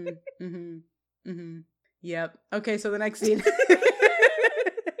 Yep. Okay, so the next scene.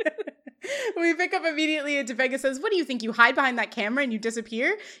 We pick up immediately and Topanga says, what do you think? You hide behind that camera and you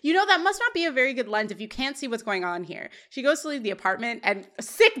disappear? You know, that must not be a very good lens if you can't see what's going on here. She goes to leave the apartment and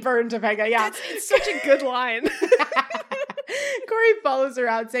sick burn, Topanga. Yeah. It's such a good line. Corey follows her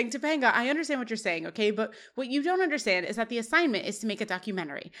out saying, Topanga, I understand what you're saying, okay? But what you don't understand is that the assignment is to make a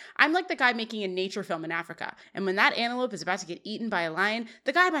documentary. I'm like the guy making a nature film in Africa. And when that antelope is about to get eaten by a lion,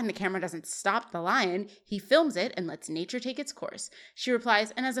 the guy behind the camera doesn't stop the lion. He films it and lets nature take its course. She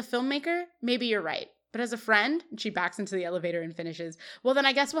replies, and as a filmmaker, maybe you're right. But as a friend, she backs into the elevator and finishes, well, then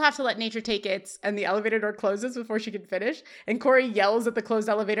I guess we'll have to let nature take its, and the elevator door closes before she can finish. And Corey yells at the closed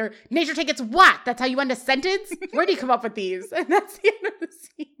elevator, nature take its what? That's how you end a sentence? Where do you come up with these? And that's the end of the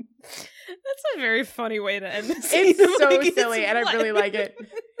scene. That's a very funny way to end the scene. It's so silly, and I really like it.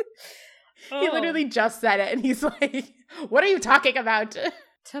 He literally just said it, and he's like, what are you talking about?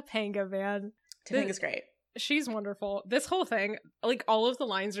 Topanga, man. Topanga's great. She's wonderful. This whole thing, like all of the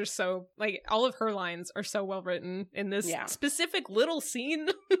lines are so, like all of her lines are so well written in this specific little scene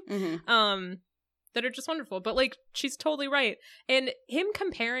that are just wonderful. But like, she's totally right. And him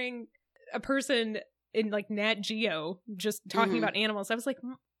comparing a person in like Nat Geo just talking about animals, I was like,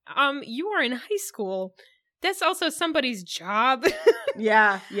 you are in high school. That's also somebody's job.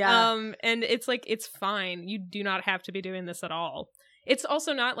 Yeah. And it's like, it's fine. You do not have to be doing this at all. It's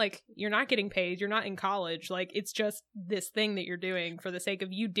also not like you're not getting paid. You're not in college. Like, it's just this thing that you're doing for the sake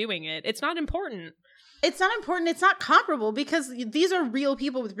of you doing it. It's not important. It's not important. It's not comparable because these are real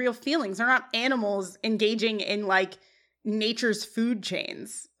people with real feelings. They're not animals engaging in like nature's food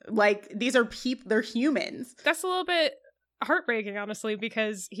chains. Like, these are people. They're humans. That's a little bit heartbreaking, honestly,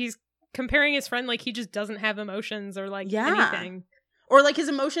 because he's comparing his friend like he just doesn't have emotions or like anything. Or like his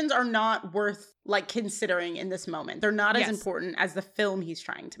emotions are not worth like considering in this moment. They're not as important as the film he's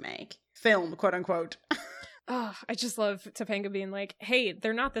trying to make. Film, quote unquote. Oh, I just love Topanga being like, hey,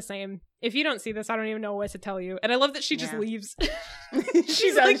 they're not the same. If you don't see this, I don't even know what to tell you. And I love that she just leaves.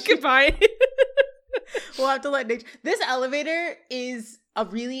 She's like, goodbye. We'll have to let nature. This elevator is a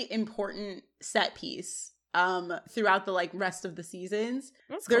really important set piece throughout the like rest of the seasons.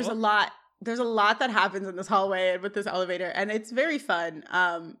 That's cool. There's a lot that happens in this hallway and with this elevator, and it's very fun.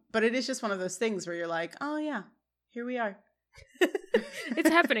 But it is just one of those things where you're like, oh yeah, here we are. It's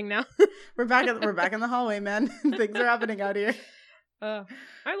happening now. We're back in the hallway, man. Things are happening out here. I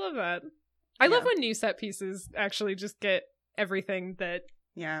love that. I love when new set pieces actually just get everything that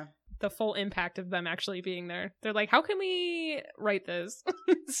the full impact of them actually being there. They're like, how can we write this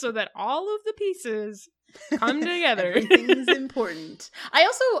so that all of the pieces come together? Everything's important.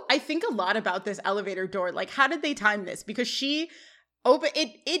 I think a lot about this elevator door. Like, how did they time this? Because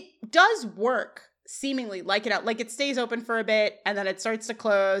it does work seemingly like it out. Like, it stays open for a bit and then it starts to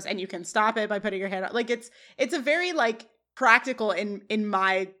close and you can stop it by putting your hand out. Like, it's a very like practical in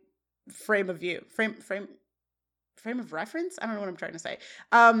my frame of view. Frame of reference? I don't know what I'm trying to say.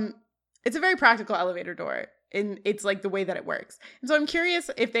 It's a very practical elevator door. And it's like the way that it works. And so I'm curious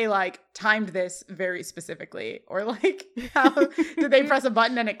if they like timed this very specifically, or like how did they press a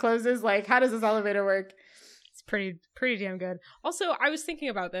button and it closes? Like, how does this elevator work? It's pretty damn good. Also, I was thinking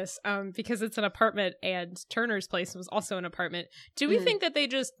about this because it's an apartment and Turner's place was also an apartment. Do we think that they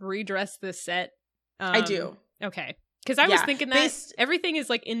just redressed this set? I do. Okay. Because I was thinking that everything is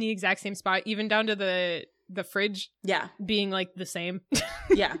like in the exact same spot, even down to the fridge being like the same.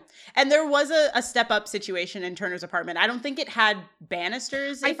 Yeah. And there was a step up situation in Turner's apartment. I don't think it had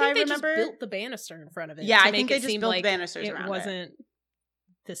banisters, if I remember. Just built the banister in front of it. Yeah, I think they just built like banisters around it. It wasn't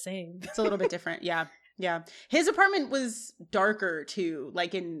the same. It's a little bit different. Yeah. Yeah. His apartment was darker too,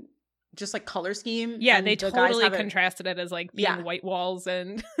 like in just like color scheme. Yeah, and they totally contrasted it as like being white walls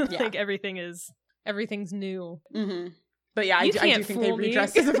and like everything's new. Mm-hmm. But yeah, I do think they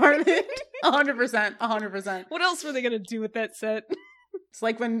redressed his apartment. 100%. 100%. What else were they going to do with that set? It's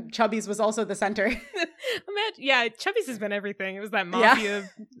like when Chubby's was also the center. Chubby's has been everything. It was that mafia.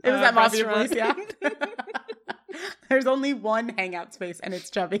 It was that mafia place, yeah. There's only one hangout space, and it's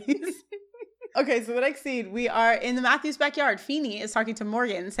Chubby's. Okay, so the next scene, we are in the Matthews backyard. Feeney is talking to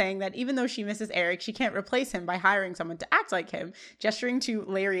Morgan, saying that even though she misses Eric, she can't replace him by hiring someone to act like him. Gesturing to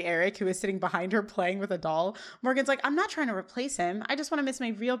Larry Eric, who is sitting behind her playing with a doll. Morgan's like, I'm not trying to replace him. I just want to miss my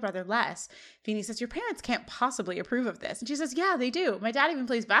real brother less. Feeney says, your parents can't possibly approve of this. And she says, yeah, they do. My dad even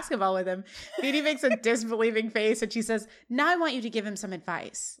plays basketball with him. Feeney makes a disbelieving face, and she says, now I want you to give him some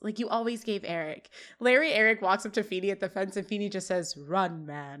advice, like you always gave Eric. Larry Eric walks up to Feeney at the fence, and Feeney just says, run,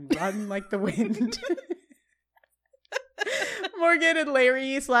 man, run like the wind. Morgan and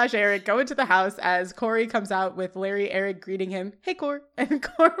Larry/Eric go into the house as Corey comes out with Larry Eric greeting him, hey Cor, and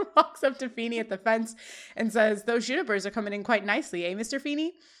Cor walks up to Feeney at the fence and says, those junipers are coming in quite nicely, eh, Mr.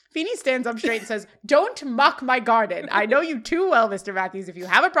 Feeney? Feeney stands up straight and says, don't mock my garden. I know you too well, Mr. Matthews. If you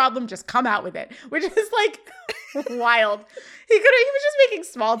have a problem, just come out with it. Which is like wild. He was just making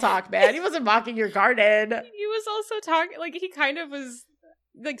small talk, man. He wasn't mocking your garden. He was also talking, like he kind of was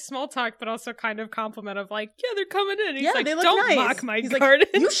like small talk, but also kind of compliment of like, yeah, they're coming in. He's like, don't mock my garden.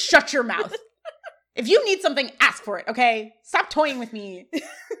 Like, you shut your mouth. If you need something, ask for it, okay? Stop toying with me.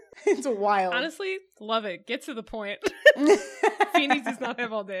 It's wild. Honestly, love it. Get to the point. Feeney does not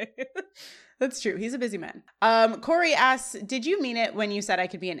have all day. That's true. He's a busy man. Corey asks, did you mean it when you said I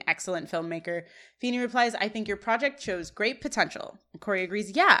could be an excellent filmmaker? Feeney replies, I think your project shows great potential. Corey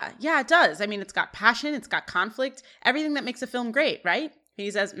agrees, yeah, it does. I mean, it's got passion, it's got conflict, everything that makes a film great, right?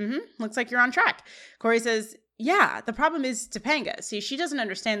 He says, looks like you're on track. Corey says, yeah, the problem is Topanga. See, she doesn't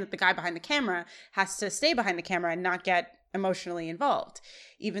understand that the guy behind the camera has to stay behind the camera and not get emotionally involved,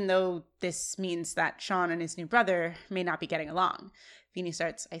 even though this means that Sean and his new brother may not be getting along. Feeney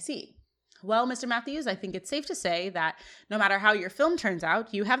starts, I see. Well, Mr. Matthews, I think it's safe to say that no matter how your film turns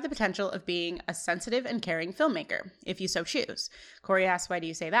out, you have the potential of being a sensitive and caring filmmaker, if you so choose. Corey asks, why do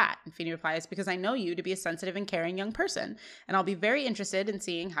you say that? And Feeney replies, because I know you to be a sensitive and caring young person, and I'll be very interested in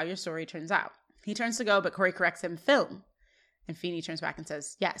seeing how your story turns out. He turns to go, but Corey corrects him, film. And Feeney turns back and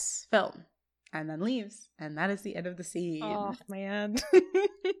says, yes, film. And then leaves. And that is the end of the scene. Oh, man.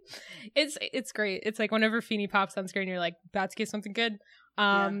 It's great. It's like whenever Feeney pops on screen, you're like, about to get something good.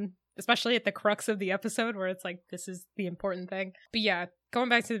 Especially at the crux of the episode where it's like, this is the important thing. But yeah, going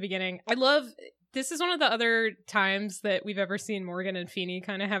back to the beginning, this is one of the other times that we've ever seen Morgan and Feeney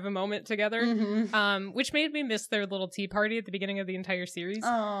kind of have a moment together, which made me miss their little tea party at the beginning of the entire series.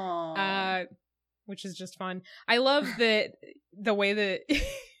 Which is just fun. I love that the way that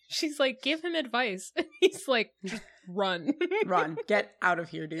she's like, give him advice. And he's like, just run. Run. Get out of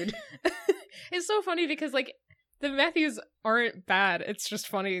here, dude. It's so funny because like, the Matthews aren't bad. It's just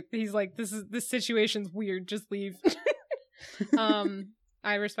funny. He's like, this situation's weird. Just leave.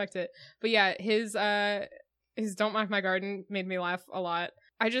 I respect it. But yeah, his Don't Mock My Garden made me laugh a lot.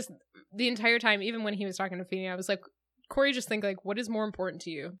 The entire time, even when he was talking to Feeney, I was like, Corey, just think like, what is more important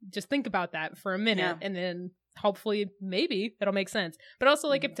to you? Just think about that for a minute, and then hopefully, maybe it'll make sense. But also,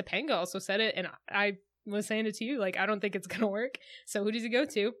 like, if Topanga also said it, and I was saying it to you, like, I don't think it's gonna work. So who does he go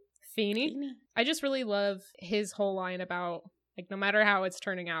to? Feeney. I just really love his whole line about like no matter how it's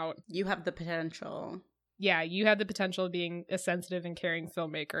turning out, you have the potential. Yeah, you have the potential of being a sensitive and caring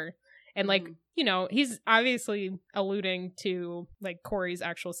filmmaker. And like, you know, he's obviously alluding to like Corey's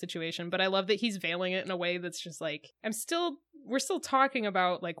actual situation, but I love that he's veiling it in a way that's just like, we're still talking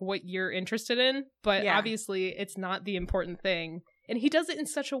about like what you're interested in, but obviously it's not the important thing. And he does it in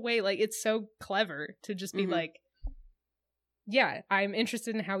such a way, like it's so clever to just be like, yeah, I'm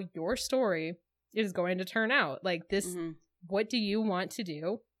interested in how your story is going to turn out. Like this, what do you want to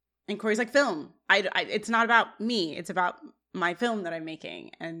do? And Corey's like, film. It's not about me. It's about my film that I'm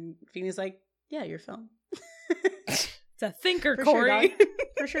making. And Feeney's like, yeah, your film. It's a thinker, For Corey. sure, dog.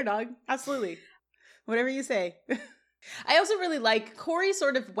 For sure, dog. Absolutely. Whatever you say. I also really like Corey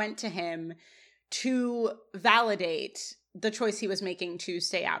sort of went to him to validate the choice he was making to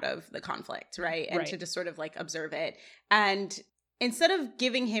stay out of the conflict, right? And to just sort of like observe it. And instead of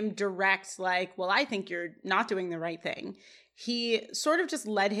giving him direct, like, well, I think you're not doing the right thing, he sort of just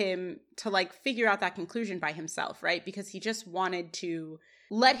led him to like figure out that conclusion by himself, right? Because he just wanted to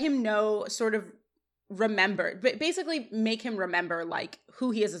let him know, sort of remember, but basically make him remember like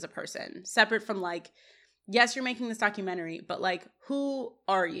who he is as a person, separate from like, yes, you're making this documentary, but like, who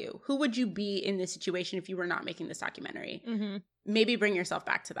are you? Who would you be in this situation if you were not making this documentary? Mm-hmm. Maybe bring yourself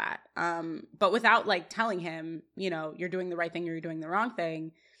back to that. But without like telling him, you know, you're doing the right thing or you're doing the wrong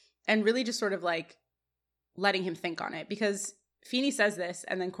thing, and really just sort of like letting him think on it. Because Feeney says this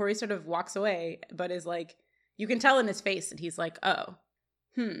and then Corey sort of walks away, but is like, you can tell in his face that he's like, oh,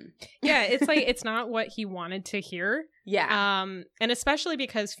 Yeah, it's like, it's not what he wanted to hear. Yeah. And especially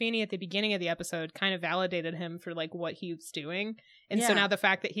because Feeney at the beginning of the episode kind of validated him for like what he was doing. And so now the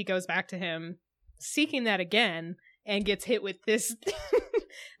fact that he goes back to him seeking that again and gets hit with this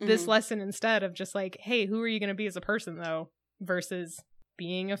this lesson instead of just like, hey, who are you going to be as a person though, versus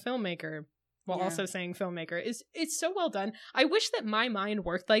being a filmmaker while also saying filmmaker, it's so well done. I wish that my mind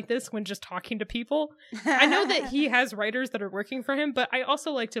worked like this when just talking to people. I know that he has writers that are working for him, but I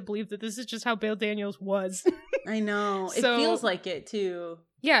also like to believe that this is just how Bill Daniels was. I know. So, it feels like it too.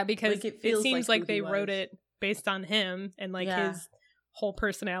 Yeah, because Like, it seems like who they he wrote was. it based on him and like his whole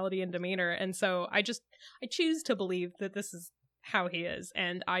personality and demeanor. And so I choose to believe that this is how he is.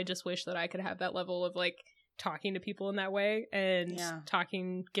 And I just wish that I could have that level of like talking to people in that way and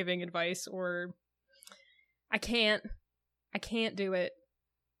giving advice, or I can't do it.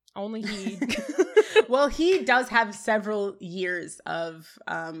 Only he. Well, he does have several years of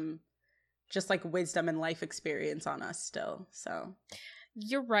just like wisdom and life experience on us still. So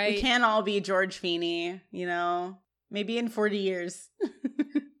you're right. We can't all be George Feeney, you know, maybe in 40 years.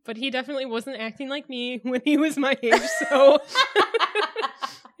 But he definitely wasn't acting like me when he was my age. So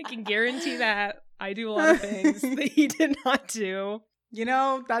I can guarantee that. I do a lot of things that he did not do. You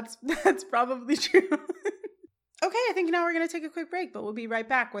know, that's probably true. Okay, I think now we're going to take a quick break, but we'll be right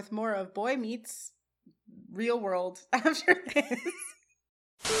back with more of Boy Meets Real World after this.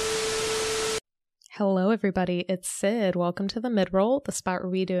 Hello, everybody. It's Sid. Welcome to the Midroll, the spot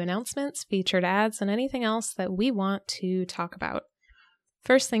where we do announcements, featured ads, and anything else that we want to talk about.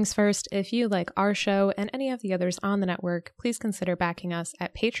 First things first, if you like our show and any of the others on the network, please consider backing us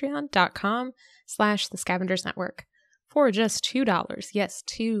at patreon.com/The Scavengers Network. For just $2, yes,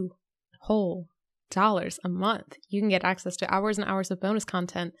 $2 whole a month, you can get access to hours and hours of bonus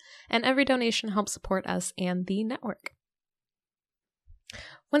content, and every donation helps support us and the network.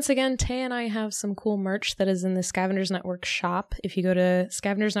 Once again, Tay and I have some cool merch that is in the Scavengers Network shop. If you go to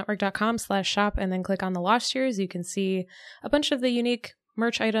scavengersnetwork.com/shop and then click on the Lost Years, you can see a bunch of the unique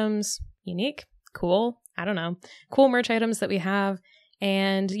merch items. Unique? Cool? I don't know. Cool merch items that we have,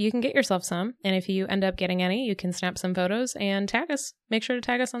 and you can get yourself some. And if you end up getting any, you can snap some photos and tag us. Make sure to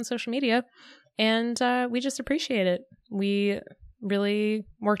tag us on social media. And we just appreciate it. We really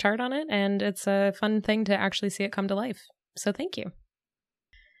worked hard on it, and it's a fun thing to actually see it come to life. So thank you.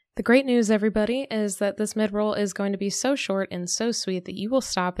 The great news, everybody, is that this mid-roll is going to be so short and so sweet that you will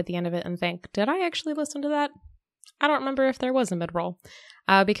stop at the end of it and think, did I actually listen to that? I don't remember if there was a mid-roll.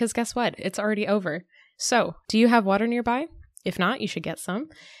 Because guess what? It's already over. So, do you have water nearby? If not, you should get some.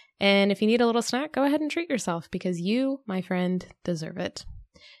 And if you need a little snack, go ahead and treat yourself, because you, my friend, deserve it.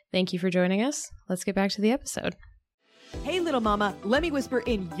 Thank you for joining us. Let's get back to the episode. Hey, little mama, let me whisper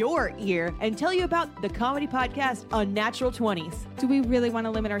in your ear and tell you about the comedy podcast Unnatural 20s. Do we really want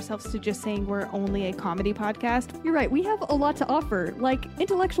to limit ourselves to just saying we're only a comedy podcast? You're right, we have a lot to offer, like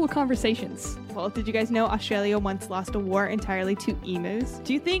intellectual conversations. Well, did you guys know Australia once lost a war entirely to emus?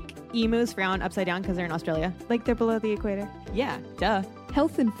 Do you think emus frown upside down because they're in Australia? Like they're below the equator? Yeah, duh.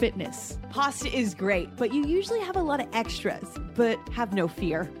 Health and fitness. Pasta is great, but you usually have a lot of extras. But have no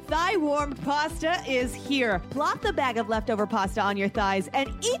fear. Thigh warmed pasta is here. Plop the bag of leftover pasta on your thighs and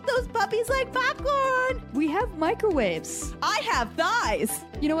eat those puppies like popcorn. We have microwaves. I have thighs.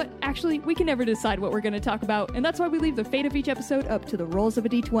 You know what? Actually, we can never decide what we're going to talk about, and that's why we leave the fate of each episode up to the rolls of a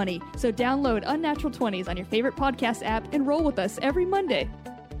d20. So download Unnatural 20s on your favorite podcast app and roll with us every Monday.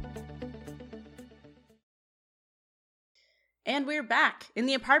 And we're back. In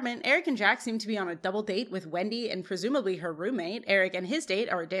the apartment, Eric and Jack seem to be on a double date with Wendy and presumably her roommate. Eric and his date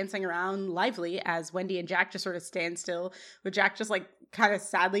are dancing around lively as Wendy and Jack just sort of stand still, with Jack just like kind of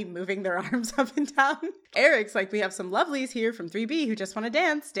sadly moving their arms up and down. Eric's like, we have some lovelies here from 3B who just want to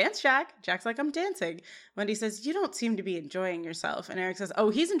dance. Dance, Jack. Jack's like, I'm dancing. Wendy says, you don't seem to be enjoying yourself. And Eric says, oh,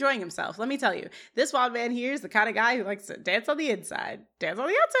 he's enjoying himself. Let me tell you, this wild man here is the kind of guy who likes to dance on the inside. Dance on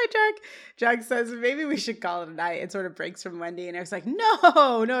the outside, Jack. Jack says, maybe we should call it a night. It sort of breaks from Wendy. And Eric's like,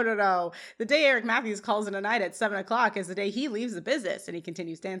 no. The day Eric Matthews calls it a night at 7 o'clock is the day he leaves the business. And he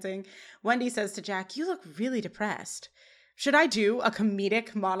continues dancing. Wendy says to Jack, you look really depressed. Should I do a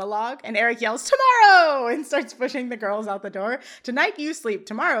comedic monologue? And Eric yells, tomorrow! And starts pushing the girls out the door. Tonight you sleep.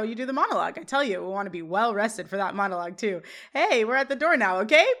 Tomorrow you do the monologue. I tell you, we want to be well rested for that monologue too. Hey, we're at the door now,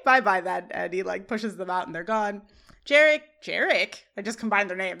 okay? Bye-bye then. And he like pushes them out and they're gone. Jarek. I just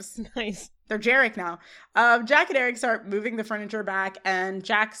combined their names. Nice. They're Jarek now. Jack and Eric start moving the furniture back, and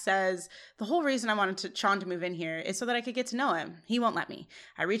Jack says, the whole reason I wanted Sean to move in here is so that I could get to know him. He won't let me.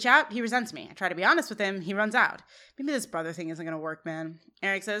 I reach out, he resents me. I try to be honest with him, he runs out. Maybe this brother thing isn't going to work, man.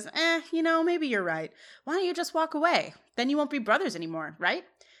 Eric says, maybe you're right. Why don't you just walk away? Then you won't be brothers anymore, right?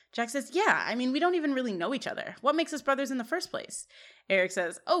 Jack says, yeah, I mean, we don't even really know each other. What makes us brothers in the first place? Eric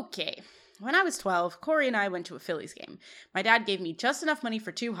says, okay. When I was 12, Corey and I went to a Phillies game. My dad gave me just enough money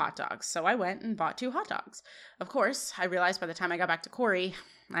for 2 hot dogs, so I went and bought 2 hot dogs. Of course, I realized by the time I got back to Corey,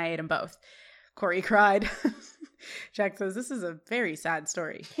 I ate them both. Corey cried. Jack says, this is a very sad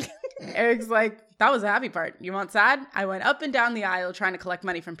story. Eric's like, that was the happy part. You want sad? I went up and down the aisle trying to collect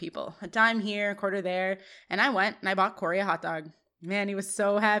money from people. A dime here, a quarter there. And I went and I bought Corey a hot dog. Man, he was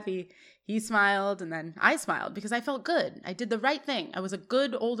so happy. He smiled, and then I smiled because I felt good. I did the right thing. I was a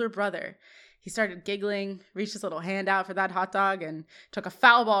good older brother. He started giggling, reached his little hand out for that hot dog, and took a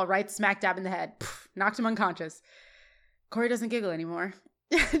foul ball right smack dab in the head. Poof, knocked him unconscious. Corey doesn't giggle anymore.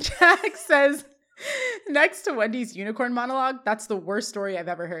 Jack says, next to Wendy's unicorn monologue, that's the worst story I've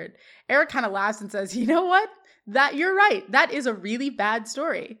ever heard. Eric kind of laughs and says, you know what? You're right. That is a really bad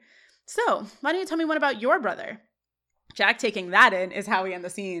story. So, why don't you tell me one about your brother? Jack taking that in is how we end the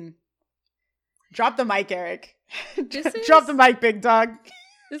scene. Drop the mic, Eric. Drop the mic, big dog.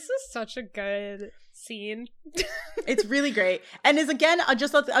 This is such a good scene. It's really great. And is, again,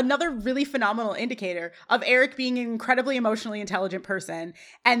 just another really phenomenal indicator of Eric being an incredibly emotionally intelligent person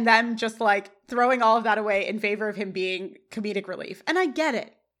and them just, like, throwing all of that away in favor of him being comedic relief. And I get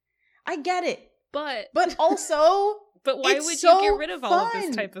it. But also... But why would you get rid of all of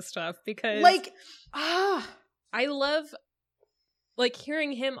this type of stuff? Because... I love... like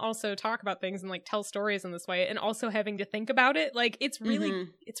hearing him also talk about things and like tell stories in this way and also having to think about it. Like it's really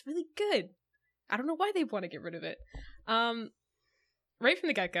good. I don't know why they want to get rid of it. Right from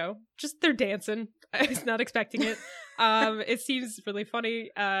the get-go, just they're dancing. I was not expecting it. It seems really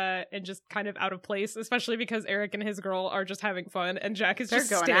funny and just kind of out of place, especially because Eric and his girl are just having fun and Jack is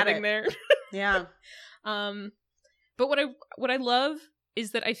just standing there. Yeah. But what I love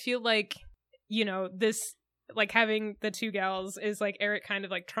is that I feel like, you know, this like having the 2 gals is like Eric kind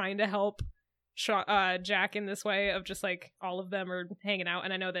of like trying to help Jack in this way of just like all of them are hanging out,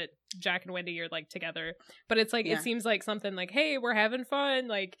 and I know that Jack and Wendy are like together, but it's like it seems like something like, hey, we're having fun,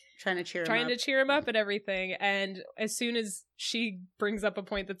 like trying to cheer him up and everything. And as soon as she brings up a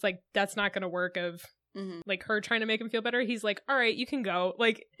point that's like that's not gonna work of like her trying to make him feel better, he's like, all right, you can go.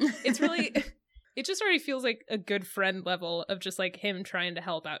 Like it's really it just already feels like a good friend level of just like him trying to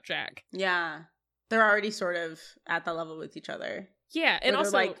help out Jack. Yeah. They're already sort of at the level with each other. Yeah, and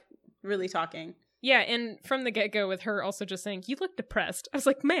also like really talking. Yeah, and from the get-go with her also just saying, you look depressed. I was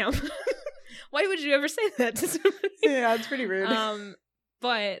like, ma'am, why would you ever say that to somebody? Yeah, it's pretty rude.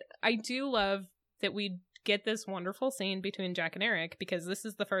 But I do love that we get this wonderful scene between Jack and Eric, because this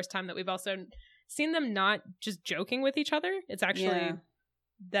is the first time that we've also seen them not just joking with each other. It's actually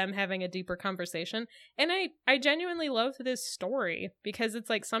them having a deeper conversation. And I genuinely love this story because it's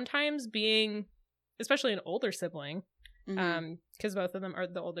like sometimes being... especially an older sibling, because both of them are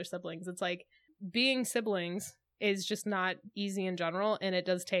the older siblings. It's like being siblings is just not easy in general, and it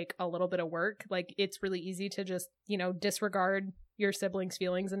does take a little bit of work. Like it's really easy to just, you know, disregard your siblings'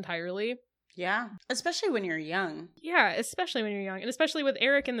 feelings entirely. Yeah, especially when you're young. Yeah, especially when you're young, and especially with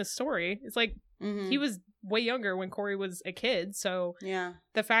Eric in the story. It's like he was way younger when Corey was a kid, so yeah,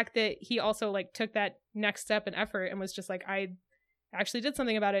 the fact that he also like took that next step and effort and was just like, I actually did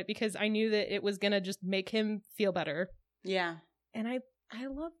something about it because I knew that it was gonna just make him feel better. Yeah. And I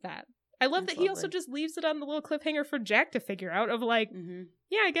love that. I love that he also just leaves it on the little cliffhanger for Jack to figure out of like,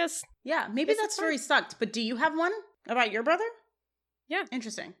 yeah, I guess. Yeah, maybe that story sucked, but do you have one about your brother? Yeah.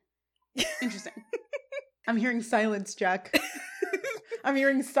 Interesting. I'm hearing silence, Jack. I'm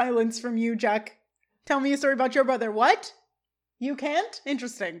hearing silence from you, Jack. Tell me a story about your brother. What? You can't?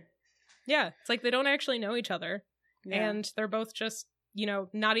 Interesting. Yeah, it's like they don't actually know each other. Yeah. And they're both just you know,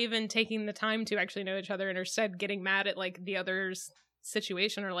 not even taking the time to actually know each other and instead getting mad at like the other's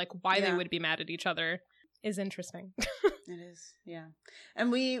situation or like why they would be mad at each other is interesting. It is, yeah.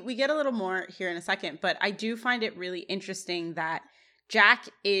 And we get a little more here in a second, but I do find it really interesting that Jack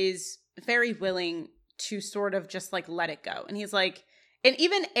is very willing to sort of just like let it go. And he's like, and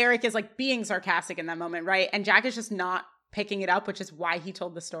even Eric is like being sarcastic in that moment, right? And Jack is just not picking it up, which is why he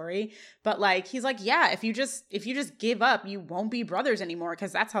told the story. But like, he's like, yeah, if you just give up, you won't be brothers anymore,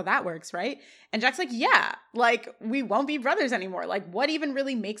 because that's how that works, right? And Jack's like, yeah, like we won't be brothers anymore. Like, what even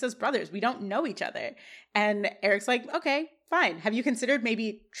really makes us brothers? We don't know each other. And Eric's like, okay, fine. Have you considered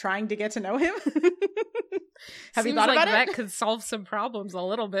maybe trying to get to know him? Have you thought about it? That could solve some problems a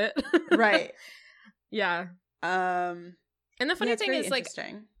little bit. Right. Yeah. And the funny thing is, like,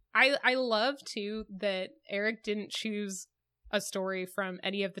 I love too that Eric didn't choose a story from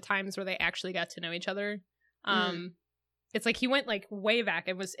any of the times where they actually got to know each other. It's like he went like way back.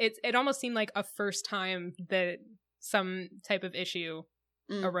 It almost seemed like a first time that some type of issue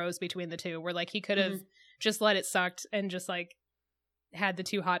arose between the two, where like he could have just let it sucked and just like had the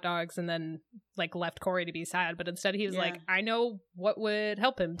 2 hot dogs and then like left Corey to be sad, but instead he was like, I know what would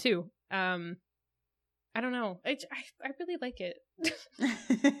help him too. I don't know. I really like it.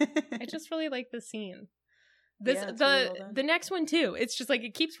 I just really like the scene. The next one too. It's just like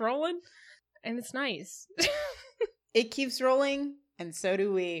it keeps rolling, and it's nice. It keeps rolling, and so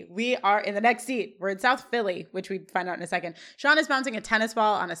do we. We are in the next scene. We're in South Philly, which we find out in a second. Sean is bouncing a tennis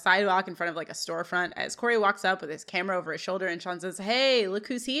ball on a sidewalk in front of like a storefront as Corey walks up with his camera over his shoulder, and Sean says, "Hey, look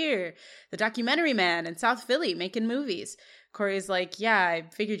who's here. The documentary man in South Philly making movies." Corey's like, "Yeah, I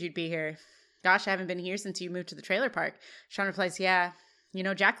figured you'd be here. Gosh, I haven't been here since you moved to the trailer park." Sean replies, "Yeah, you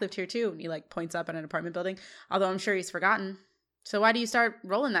know, Jack lived here too." And he like points up at an apartment building, although I'm sure he's forgotten. "So why do you start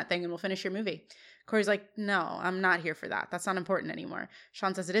rolling that thing and we'll finish your movie?" Corey's like, "No, I'm not here for that. That's not important anymore."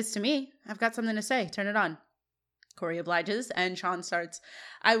 Sean says, "It is to me. I've got something to say. Turn it on." Corey obliges, and Sean starts,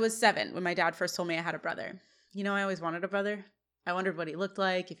 "I was 7 when my dad first told me I had a brother. You know, I always wanted a brother. I wondered what he looked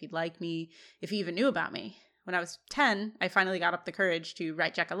like, if he'd like me, if he even knew about me. When I was 10, I finally got up the courage to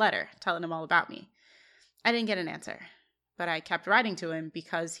write Jack a letter, telling him all about me. I didn't get an answer, but I kept writing to him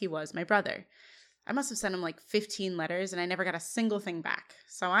because he was my brother. I must have sent him like 15 letters, and I never got a single thing back.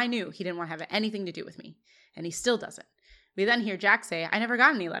 So I knew he didn't want to have anything to do with me, and he still doesn't." We then hear Jack say, "I never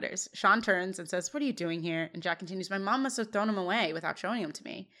got any letters." Sean turns and says, "What are you doing here?" And Jack continues, "My mom must have thrown him away without showing him to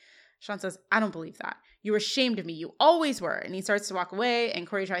me." Sean says, "I don't believe that. You were ashamed of me. You always were." And he starts to walk away, and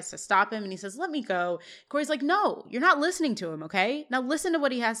Corey tries to stop him, and he says, "Let me go." Corey's like, "No, you're not listening to him, okay? Now listen to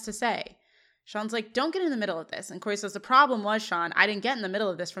what he has to say." Sean's like, "Don't get in the middle of this." And Corey says, "The problem was, Sean, I didn't get in the middle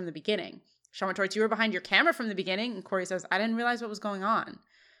of this from the beginning." Sean retorts, "You were behind your camera from the beginning." And Corey says, "I didn't realize what was going on.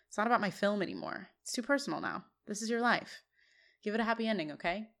 It's not about my film anymore. It's too personal now. This is your life. Give it a happy ending,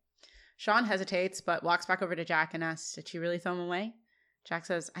 okay?" Sean hesitates, but walks back over to Jack and asks, "Did you really throw him away?" Jack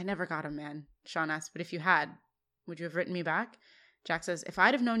says, "I never got him, man." Sean asks, "But if you had, would you have written me back?" Jack says, "If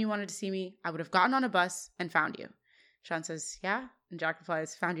I'd have known you wanted to see me, I would have gotten on a bus and found you." Sean says, "Yeah?" And Jack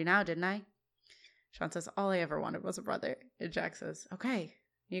replies, "Found you now, didn't I?" Sean says, "All I ever wanted was a brother." And Jack says, "Okay,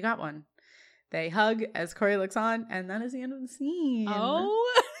 you got one." They hug as Corey looks on, and that is the end of the scene. Oh.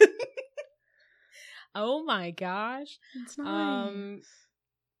 Oh my gosh. It's nice.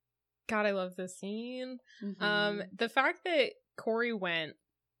 God, I love this scene. The fact that Corey went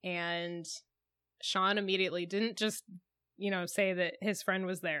and Sean immediately didn't just, you know, say that his friend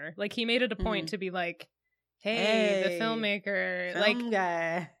was there. Like, he made it a point to be like, hey, the filmmaker. Film like,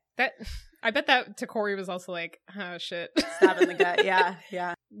 guy. That, I bet that to Corey was also like, oh, shit. Stab in the gut. Yeah,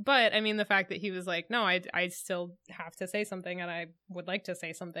 yeah. But, I mean, the fact that he was like, no, I still have to say something, and I would like to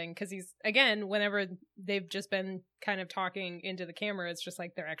say something. Because he's, again, whenever they've just been kind of talking into the camera, it's just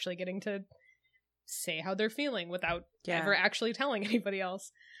like they're actually getting to say how they're feeling without ever actually telling anybody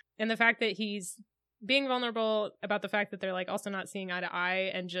else. And the fact that he's being vulnerable about the fact that they're like also not seeing eye to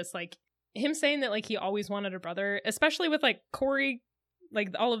eye, and just like him saying that like he always wanted a brother, especially with like Corey, like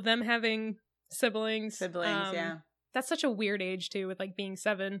all of them having siblings. Yeah. That's such a weird age too, with like being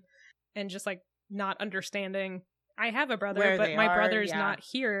 7 and just like not understanding. I have a brother, but my brother's not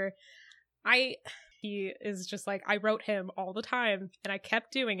here. He is just like, I wrote him all the time and I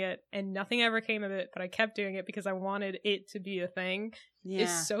kept doing it and nothing ever came of it, but I kept doing it because I wanted it to be a thing. Yeah.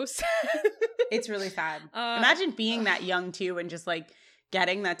 It's so sad. It's really sad. Imagine being that young too and just like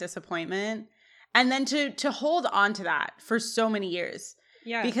getting that disappointment and then to hold on to that for so many years.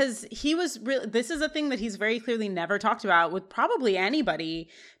 Yeah. Because he was really, this is a thing that he's very clearly never talked about with probably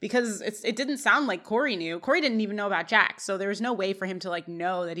anybody, because it didn't sound like Corey knew. Corey didn't even know about Jack. So there was no way for him to like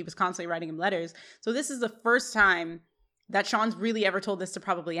know that he was constantly writing him letters. So this is the first time that Sean's really ever told this to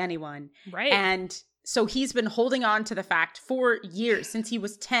probably anyone. Right. And so he's been holding on to the fact for years, since he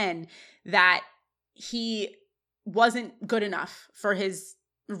was 10, that he wasn't good enough for his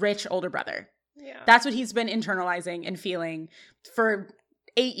rich older brother. Yeah. That's what he's been internalizing and feeling for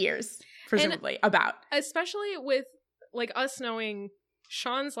 8 years, presumably, about. Especially with like us knowing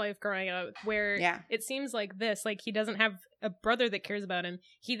Sean's life growing up, where it seems like this, like he doesn't have a brother that cares about him.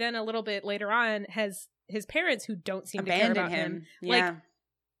 He then a little bit later on has his parents who don't seem to care about him. Yeah. Like,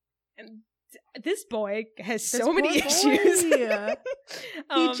 and this boy has so many issues.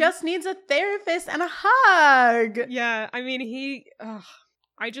 He just needs a therapist and a hug. Yeah, I mean,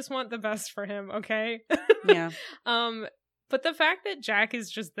 I just want the best for him, okay? Yeah. But the fact that Jack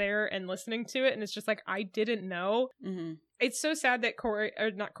is just there and listening to it, and it's just like, I didn't know. Mm-hmm. It's so sad that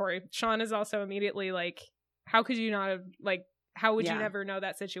Sean is also immediately like, how could you not have, like, how would you never know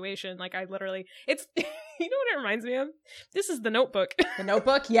that situation? Like, I literally, it's, you know what it reminds me of? This is The Notebook. The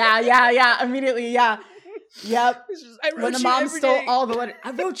Notebook? Yeah. Immediately, yeah. Yep. When the mom stole all the letters.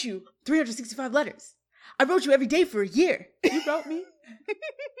 I wrote you 365 letters. I wrote you every day for a year. You wrote me?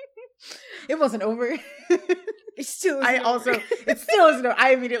 It wasn't over. It still isn't It still isn't over.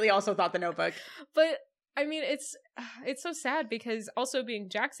 I immediately also thought The Notebook. But, I mean, it's so sad because also being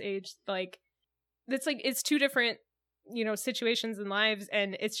Jack's age, like, it's two different, you know, situations in lives,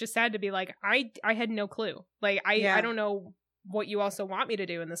 and it's just sad to be like, I had no clue. Like, I don't know what you also want me to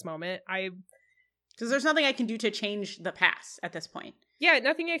do in this moment. Because there's nothing I can do to change the past at this point. Yeah,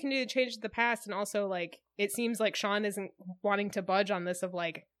 nothing I can do to change the past, and also, like, it seems like Sean isn't wanting to budge on this of,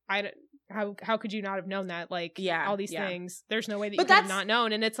 like, how could you not have known that? Like, all these things. There's no way that you could have not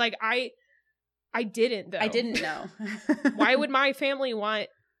known. And it's like, I didn't, though. I didn't know. Why would my family want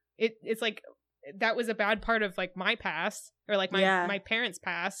it? It's like, that was a bad part of, like, my past, or, like, my parents'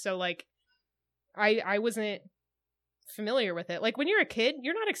 past. So, like, I wasn't familiar with it. Like, when you're a kid,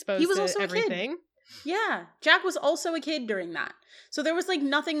 you're not exposed to everything. Yeah. Jack was also a kid during that. So there was, like,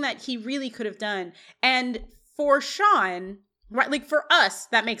 nothing that he really could have done. And for Sean, right, like, for us,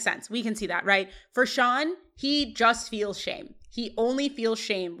 that makes sense. We can see that, right? For Sean, he just feels shame. He only feels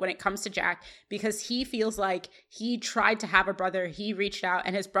shame when it comes to Jack because he feels like he tried to have a brother, he reached out,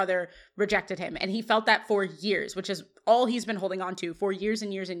 and his brother rejected him. And he felt that for years, which is all he's been holding on to for years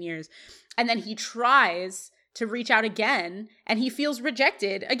and years and years. And then he tries to reach out again, and he feels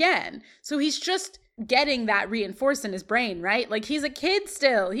rejected again. So he's just getting that reinforced in his brain, right? Like, he's a kid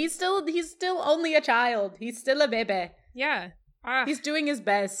still. He's still only a child. He's still a baby. Yeah. He's doing his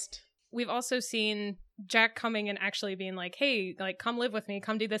best. We've also seen Jack coming and actually being like, hey, like, come live with me,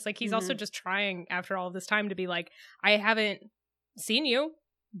 come do this. Like, he's also just trying after all this time to be like, I haven't seen you,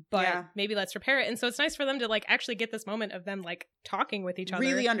 but maybe let's repair it. And so it's nice for them to, like, actually get this moment of them, like, talking with each other.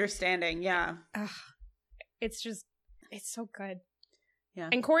 Really understanding, yeah. It's so good. Yeah.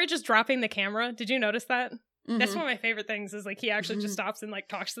 And Corey just dropping the camera. Did you notice that? Mm-hmm. That's one of my favorite things is, like, he actually just stops and, like,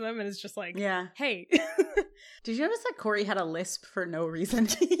 talks to them and is just like, hey. Did you notice that Corey had a lisp for no reason?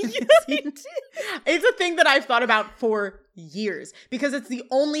 It's a thing that I've thought about for years because it's the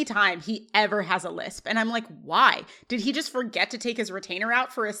only time he ever has a lisp. And I'm like, why? Did he just forget to take his retainer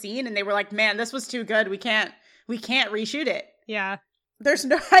out for a scene? And they were like, man, this was too good. We can't reshoot it. Yeah.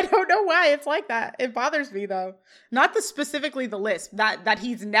 I don't know why it's like that. It bothers me though. Not specifically the lisp, that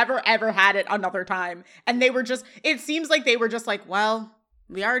he's never ever had it another time. And it seems like they were just like, well,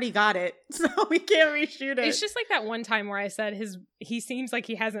 we already got it, so we can't reshoot it. It's just like that one time where I said he seems like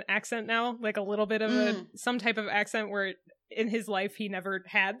he has an accent now, like a little bit of some type of accent where in his life he never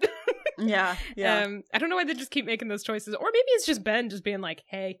had. Yeah. I don't know why they just keep making those choices. Or maybe it's just Ben just being like,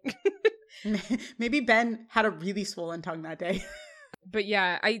 hey. Maybe Ben had a really swollen tongue that day. But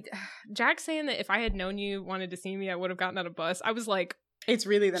yeah, Jack saying that if I had known you wanted to see me, I would have gotten on a bus. I was like, it's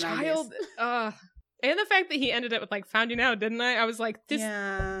really the 90s. And the fact that he ended up with, like, found you now, didn't I? I was like, this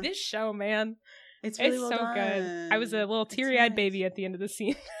show, man. It's really so done. Good. I was a little teary-eyed baby at the end of the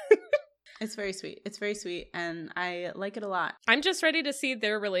scene. It's very sweet. It's very sweet. And I like it a lot. I'm just ready to see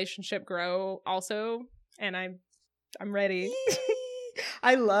their relationship grow also. And I'm ready.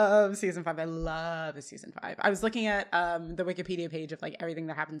 I love season 5. I love season 5. I was looking at the Wikipedia page of, like, everything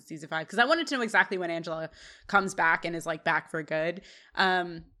that happens in season 5 because I wanted to know exactly when Angela comes back and is, like, back for good.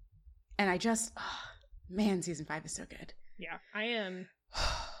 And I just, man, season 5 is so good. Yeah, I am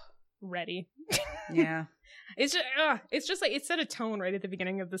ready. Yeah, it's just like it set a tone right at the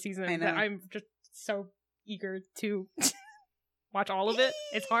beginning of the season that I'm just so eager to watch all of it.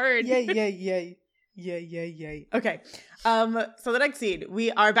 It's hard. Yay. Yay. Okay. So the next scene,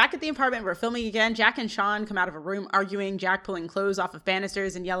 we are back at the apartment. We're filming again. Jack and Sean come out of a room arguing, Jack pulling clothes off of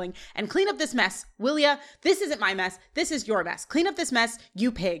banisters and yelling, and clean up this mess. Will ya? This isn't my mess. This is your mess. Clean up this mess,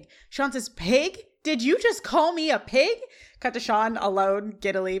 you pig. Sean says, pig? Did you just call me a pig? Cut to Sean alone,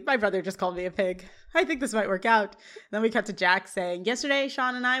 giddily. My brother just called me a pig. I think this might work out. Then we cut to Jack saying, yesterday,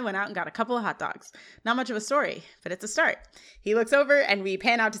 Sean and I went out and got a couple of hot dogs. Not much of a story, but it's a start. He looks over and we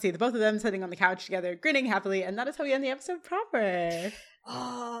pan out to see the both of them sitting on the couch together, grinning happily, and that is how we end the episode proper.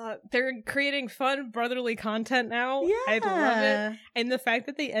 They're creating fun brotherly content now. Yeah. I love it. And the fact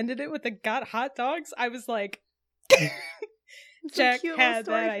that they ended it with the got hot dogs, I was like, Jack had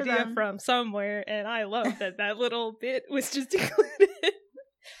that idea from somewhere, and I love that little bit was just included.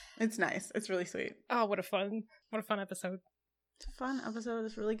 It's nice. It's really sweet. Oh, what a fun episode. It's a fun episode.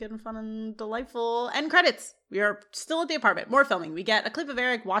 It's really good and fun and delightful. End credits. We are still at the apartment. More filming. We get a clip of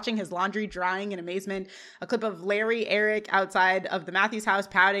Eric watching his laundry drying in amazement. A clip of Eric outside of the Matthews house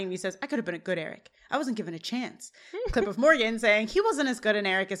pouting. He says, I could have been a good Eric. I wasn't given a chance. A clip of Morgan saying he wasn't as good an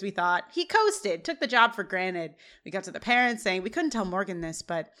Eric as we thought. He coasted, took the job for granted. We got to the parents saying we couldn't tell Morgan this,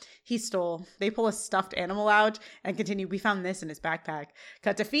 but he stole. They pull a stuffed animal out and continue, we found this in his backpack.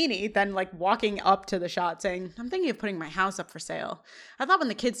 Cut to Feeney, then walking up to the shot saying, I'm thinking of putting my house up for sale. I thought when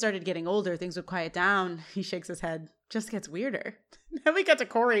the kids started getting older, things would quiet down. He shakes his head. Just gets weirder. Then we got to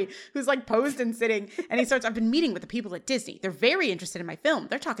Corey, who's posed and sitting, and he starts, I've been meeting with the people at Disney. They're very interested in my film.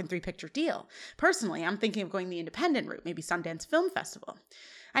 They're talking 3-picture deal. Personally, I'm thinking of going the independent route, maybe Sundance Film Festival.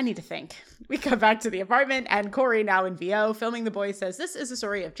 I need to think. We come back to the apartment, and Corey, now in VO, filming the boys, says, this is the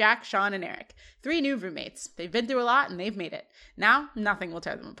story of Jack, Sean, and Eric. 3 new roommates. They've been through a lot, and they've made it. Now, nothing will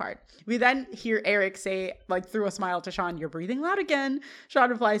tear them apart. We then hear Eric say, through a smile to Sean, you're breathing loud again. Sean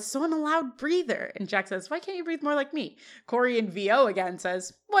replies, so I'm a loud breather. And Jack says, why can't you breathe more like me? Corey in VO again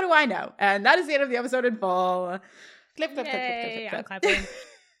says, what do I know? And that is the end of the episode in full. Clip, clip, Yay, clip, clip, clip, clip. I'm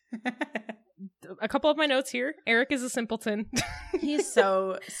clapping. A couple of my notes here. Eric is a simpleton. He's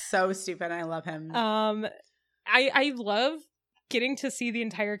so stupid. I love him. I love getting to see the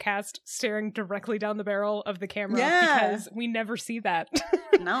entire cast staring directly down the barrel of the camera because we never see that.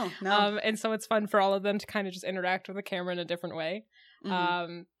 No. And so it's fun for all of them to kind of just interact with the camera in a different way.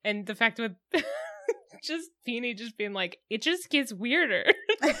 Mm-hmm. And the fact with just Feeney just being like, it just gets weirder.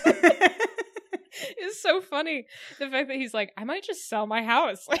 It's so funny. The fact that he's like, I might just sell my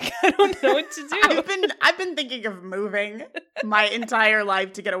house. I don't know what to do. I've been thinking of moving my entire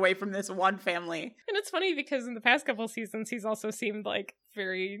life to get away from this one family. And it's funny because in the past couple seasons, he's also seemed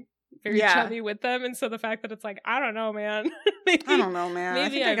very, very chubby with them. And so the fact that it's I don't know, man. I don't know, man.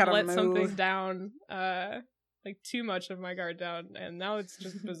 Maybe I've let something down, too much of my guard down. And now it's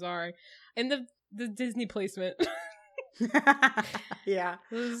just bizarre. And the Disney placement. Yeah,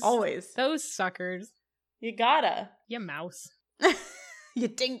 always those suckers. You gotta, you mouse. You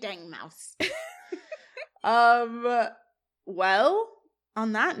ding dang mouse. Well,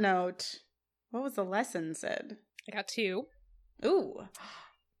 on that note, what was the lesson said? I got 2. Ooh.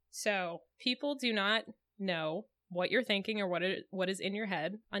 So people do not know what you're thinking or what is in your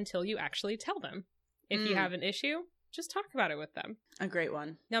head until you actually tell them. If you have an issue, just talk about it with them. A great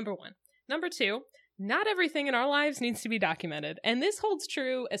one. Number 1. Number 2. Not everything in our lives needs to be documented. And this holds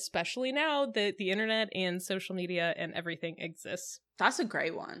true, especially now that the internet and social media and everything exists. That's a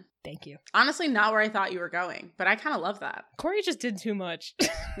great one. Thank you. Honestly, not where I thought you were going, but I kind of love that. Corey just did too much.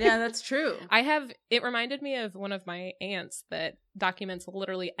 Yeah, that's true. It reminded me of one of my aunts that documents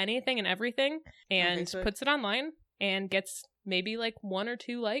literally anything and everything and puts it online and gets maybe 1 or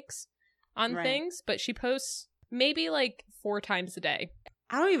 2 likes on things, but she posts maybe 4 times a day.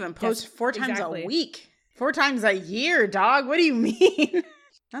 I don't even post 4 times a week. 4 times a year, dog. What do you mean?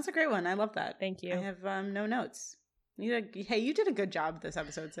 That's a great one. I love that. Thank you. I have no notes. Hey, you did a good job this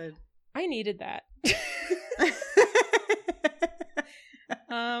episode, Sid. I needed that.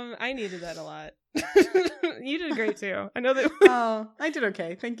 I needed that a lot. You did great too. I know that. Oh, I did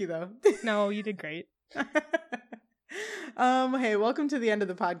okay. Thank you, though. No, you did great. Hey, welcome to the end of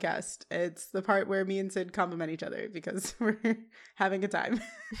the podcast. It's the part where me and Sid compliment each other because we're having a time.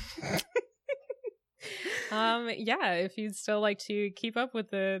 Yeah, if you'd still like to keep up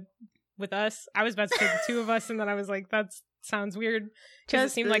with us, I was about to say the 2 of us, and then I was like, that sounds weird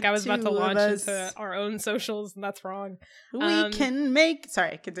because it seemed like I was about to launch into our own socials, and that's wrong. We can make.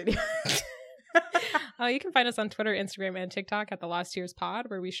 Sorry, continue. You can find us on Twitter, Instagram, and TikTok at The Lost Years Pod,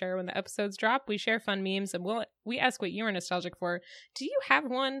 where we share when the episodes drop. We share fun memes, and we ask what you are nostalgic for. Do you have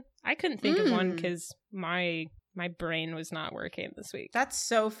one? I couldn't think of one because my brain was not working this week. That's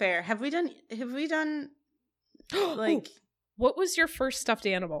so fair. Have we done What was your first stuffed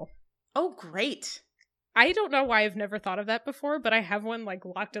animal? Oh, great. I don't know why I've never thought of that before, but I have one like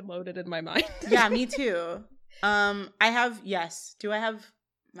locked and loaded in my mind. Yeah, me too. I have, yes. Do I have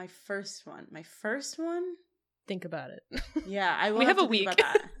my first one? My first one? Think about it. Yeah, I will We have to a think week. about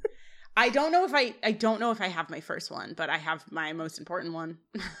that. I don't know if I have my first one, but I have my most important one,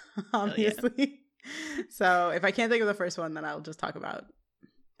 obviously. So if I can't think of the first one, then I'll just talk about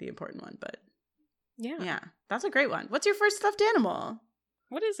the important one. But yeah, that's a great one. What's your first stuffed animal?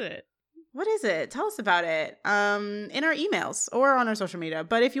 What is it? What is it? Tell us about it in our emails or on our social media.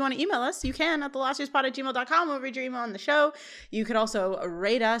 But if you want to email us, you can at thelastyearspod@gmail.com. We'll read your email on the show. You could also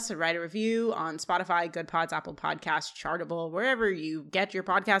rate us and write a review on Spotify, Good Pods, Apple Podcasts, Chartable, wherever you get your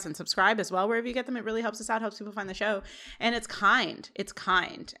podcasts, and subscribe as well. Wherever you get them, it really helps us out, helps people find the show. And it's kind. It's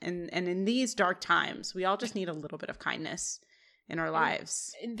kind. And in these dark times, we all just need a little bit of kindness in our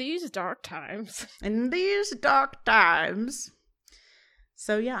lives. In these dark times. In these dark times.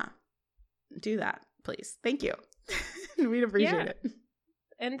 So yeah. Do that, please. Thank you. We'd appreciate it.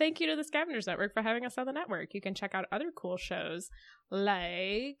 And thank you to the Scavengers Network for having us on the network. You can check out other cool shows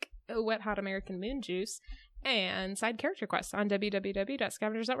like Wet Hot American Moon Juice and Side Character Quests on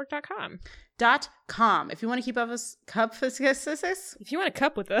www.scavengersnetwork.com. .com. If you want to keep up us, If you want to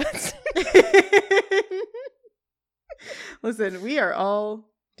cup with us. Listen, we are all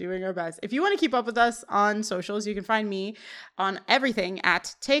doing our best. If you want to keep up with us on socials, you can find me on everything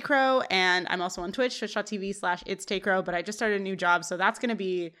at Takro, and I'm also on Twitch, twitch.tv/it's Takro, but I just started a new job, so that's going to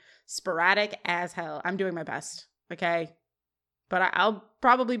be sporadic as hell. I'm doing my best, okay? But I'll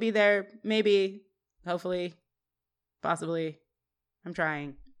probably be there, maybe, hopefully, possibly. I'm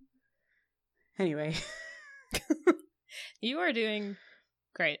trying. Anyway. You are doing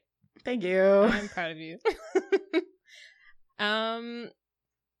great. Thank you. I'm proud of you.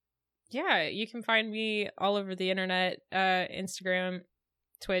 Yeah, you can find me all over the internet, Instagram,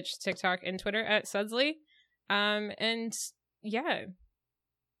 Twitch, TikTok, and Twitter at Sudsley. And yeah.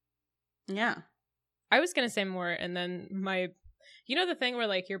 Yeah. I was going to say more, and then you know the thing where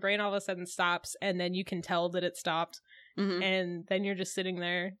like your brain all of a sudden stops, and then you can tell that it stopped, and then you're just sitting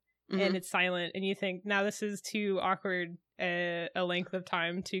there, and it's silent, and you think, now this is too awkward a length of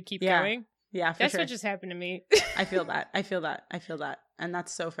time to keep going. Yeah, That's sure. what just happened to me. I feel that. And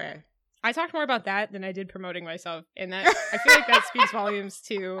that's so fair. I talked more about that than I did promoting myself, and that I feel like that speaks volumes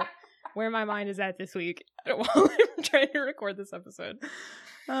to where my mind is at this week while I'm trying to record this episode.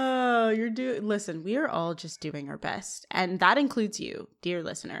 Oh, listen, we are all just doing our best, and that includes you, dear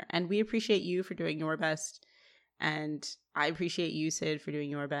listener, and we appreciate you for doing your best, and I appreciate you, Sid, for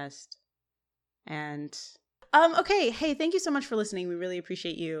doing your best. And okay, hey, thank you so much for listening. We really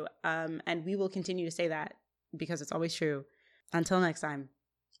appreciate you, and we will continue to say that because it's always true. Until next time.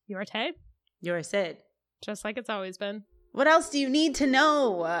 You're Tay. You're Sid. Just like it's always been. What else do you need to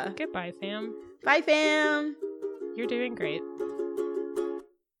know? Goodbye, fam. Bye, fam. You're doing great.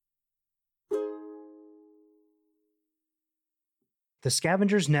 The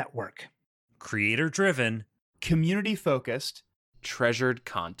Scavengers Network. Creator-driven, community-focused, treasured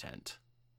content.